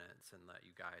 40 minutes and let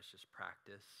you guys just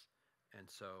practice. And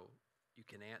so you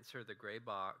can answer the gray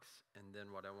box, and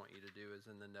then what I want you to do is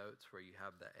in the notes where you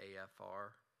have the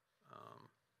AFR,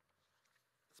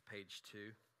 it's page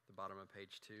 2, the bottom of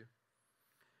page 2.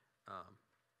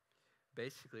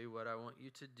 Basically, what I want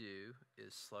you to do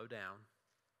is slow down.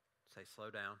 Say slow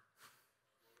down.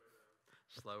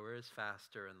 Slower is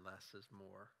faster and less is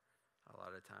more. A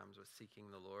lot of times with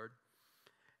seeking the Lord.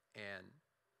 And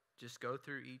just go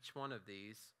through each one of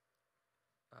these,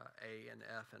 A and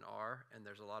F and R, and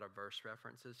there's a lot of verse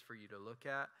references for you to look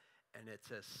at. And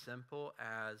it's as simple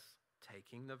as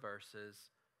taking the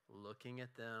verses, looking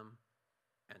at them,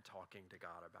 and talking to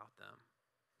God about them.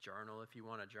 Journal if you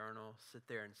want to journal. Sit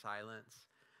there in silence.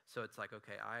 So it's like,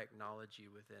 okay, I acknowledge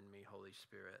you within me, Holy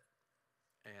Spirit.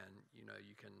 And,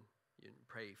 you can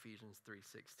pray Ephesians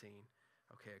 3:16.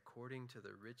 Okay, according to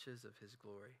the riches of his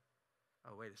glory.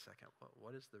 Oh, wait a second.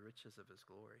 What is the riches of his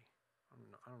glory?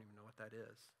 I don't even know what that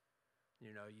is.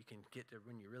 You can get to,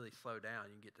 when you really slow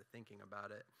down, you get to thinking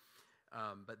about it.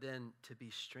 But then to be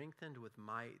strengthened with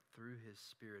might through his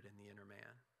Spirit in the inner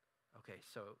man. Okay,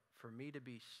 so for me to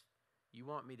be, you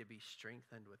want me to be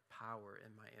strengthened with power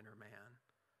in my inner man,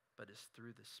 but it's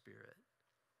through the Spirit.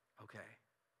 Okay,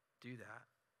 do that.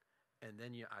 And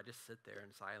then I just sit there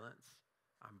in silence.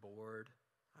 I'm bored.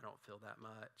 I don't feel that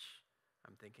much.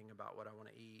 I'm thinking about what I want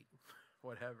to eat,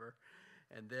 whatever.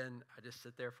 And then I just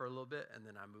sit there for a little bit, and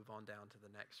then I move on down to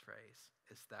the next phrase.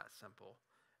 It's that simple.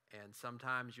 And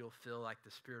sometimes you'll feel like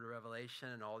the spirit of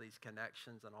revelation and all these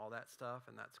connections and all that stuff,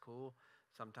 and that's cool.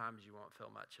 Sometimes you won't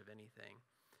feel much of anything,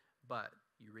 but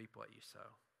you reap what you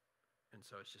sow. And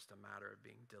so it's just a matter of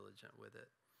being diligent with it.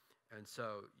 And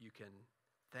so you can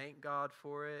thank God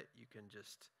for it. You can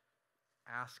just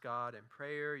ask God in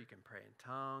prayer. You can pray in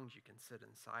tongues. You can sit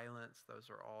in silence.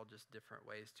 Those are all just different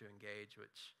ways to engage,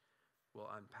 which we'll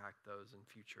unpack those in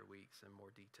future weeks in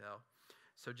more detail.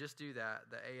 So just do that,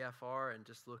 the AFR, and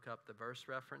just look up the verse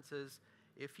references.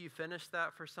 If you finish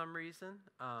that for some reason,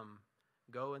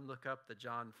 go and look up the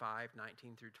John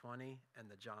 5:19 through 20,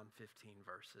 and the John 15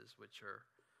 verses, which are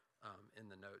in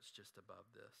the notes just above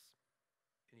this.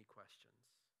 Any questions?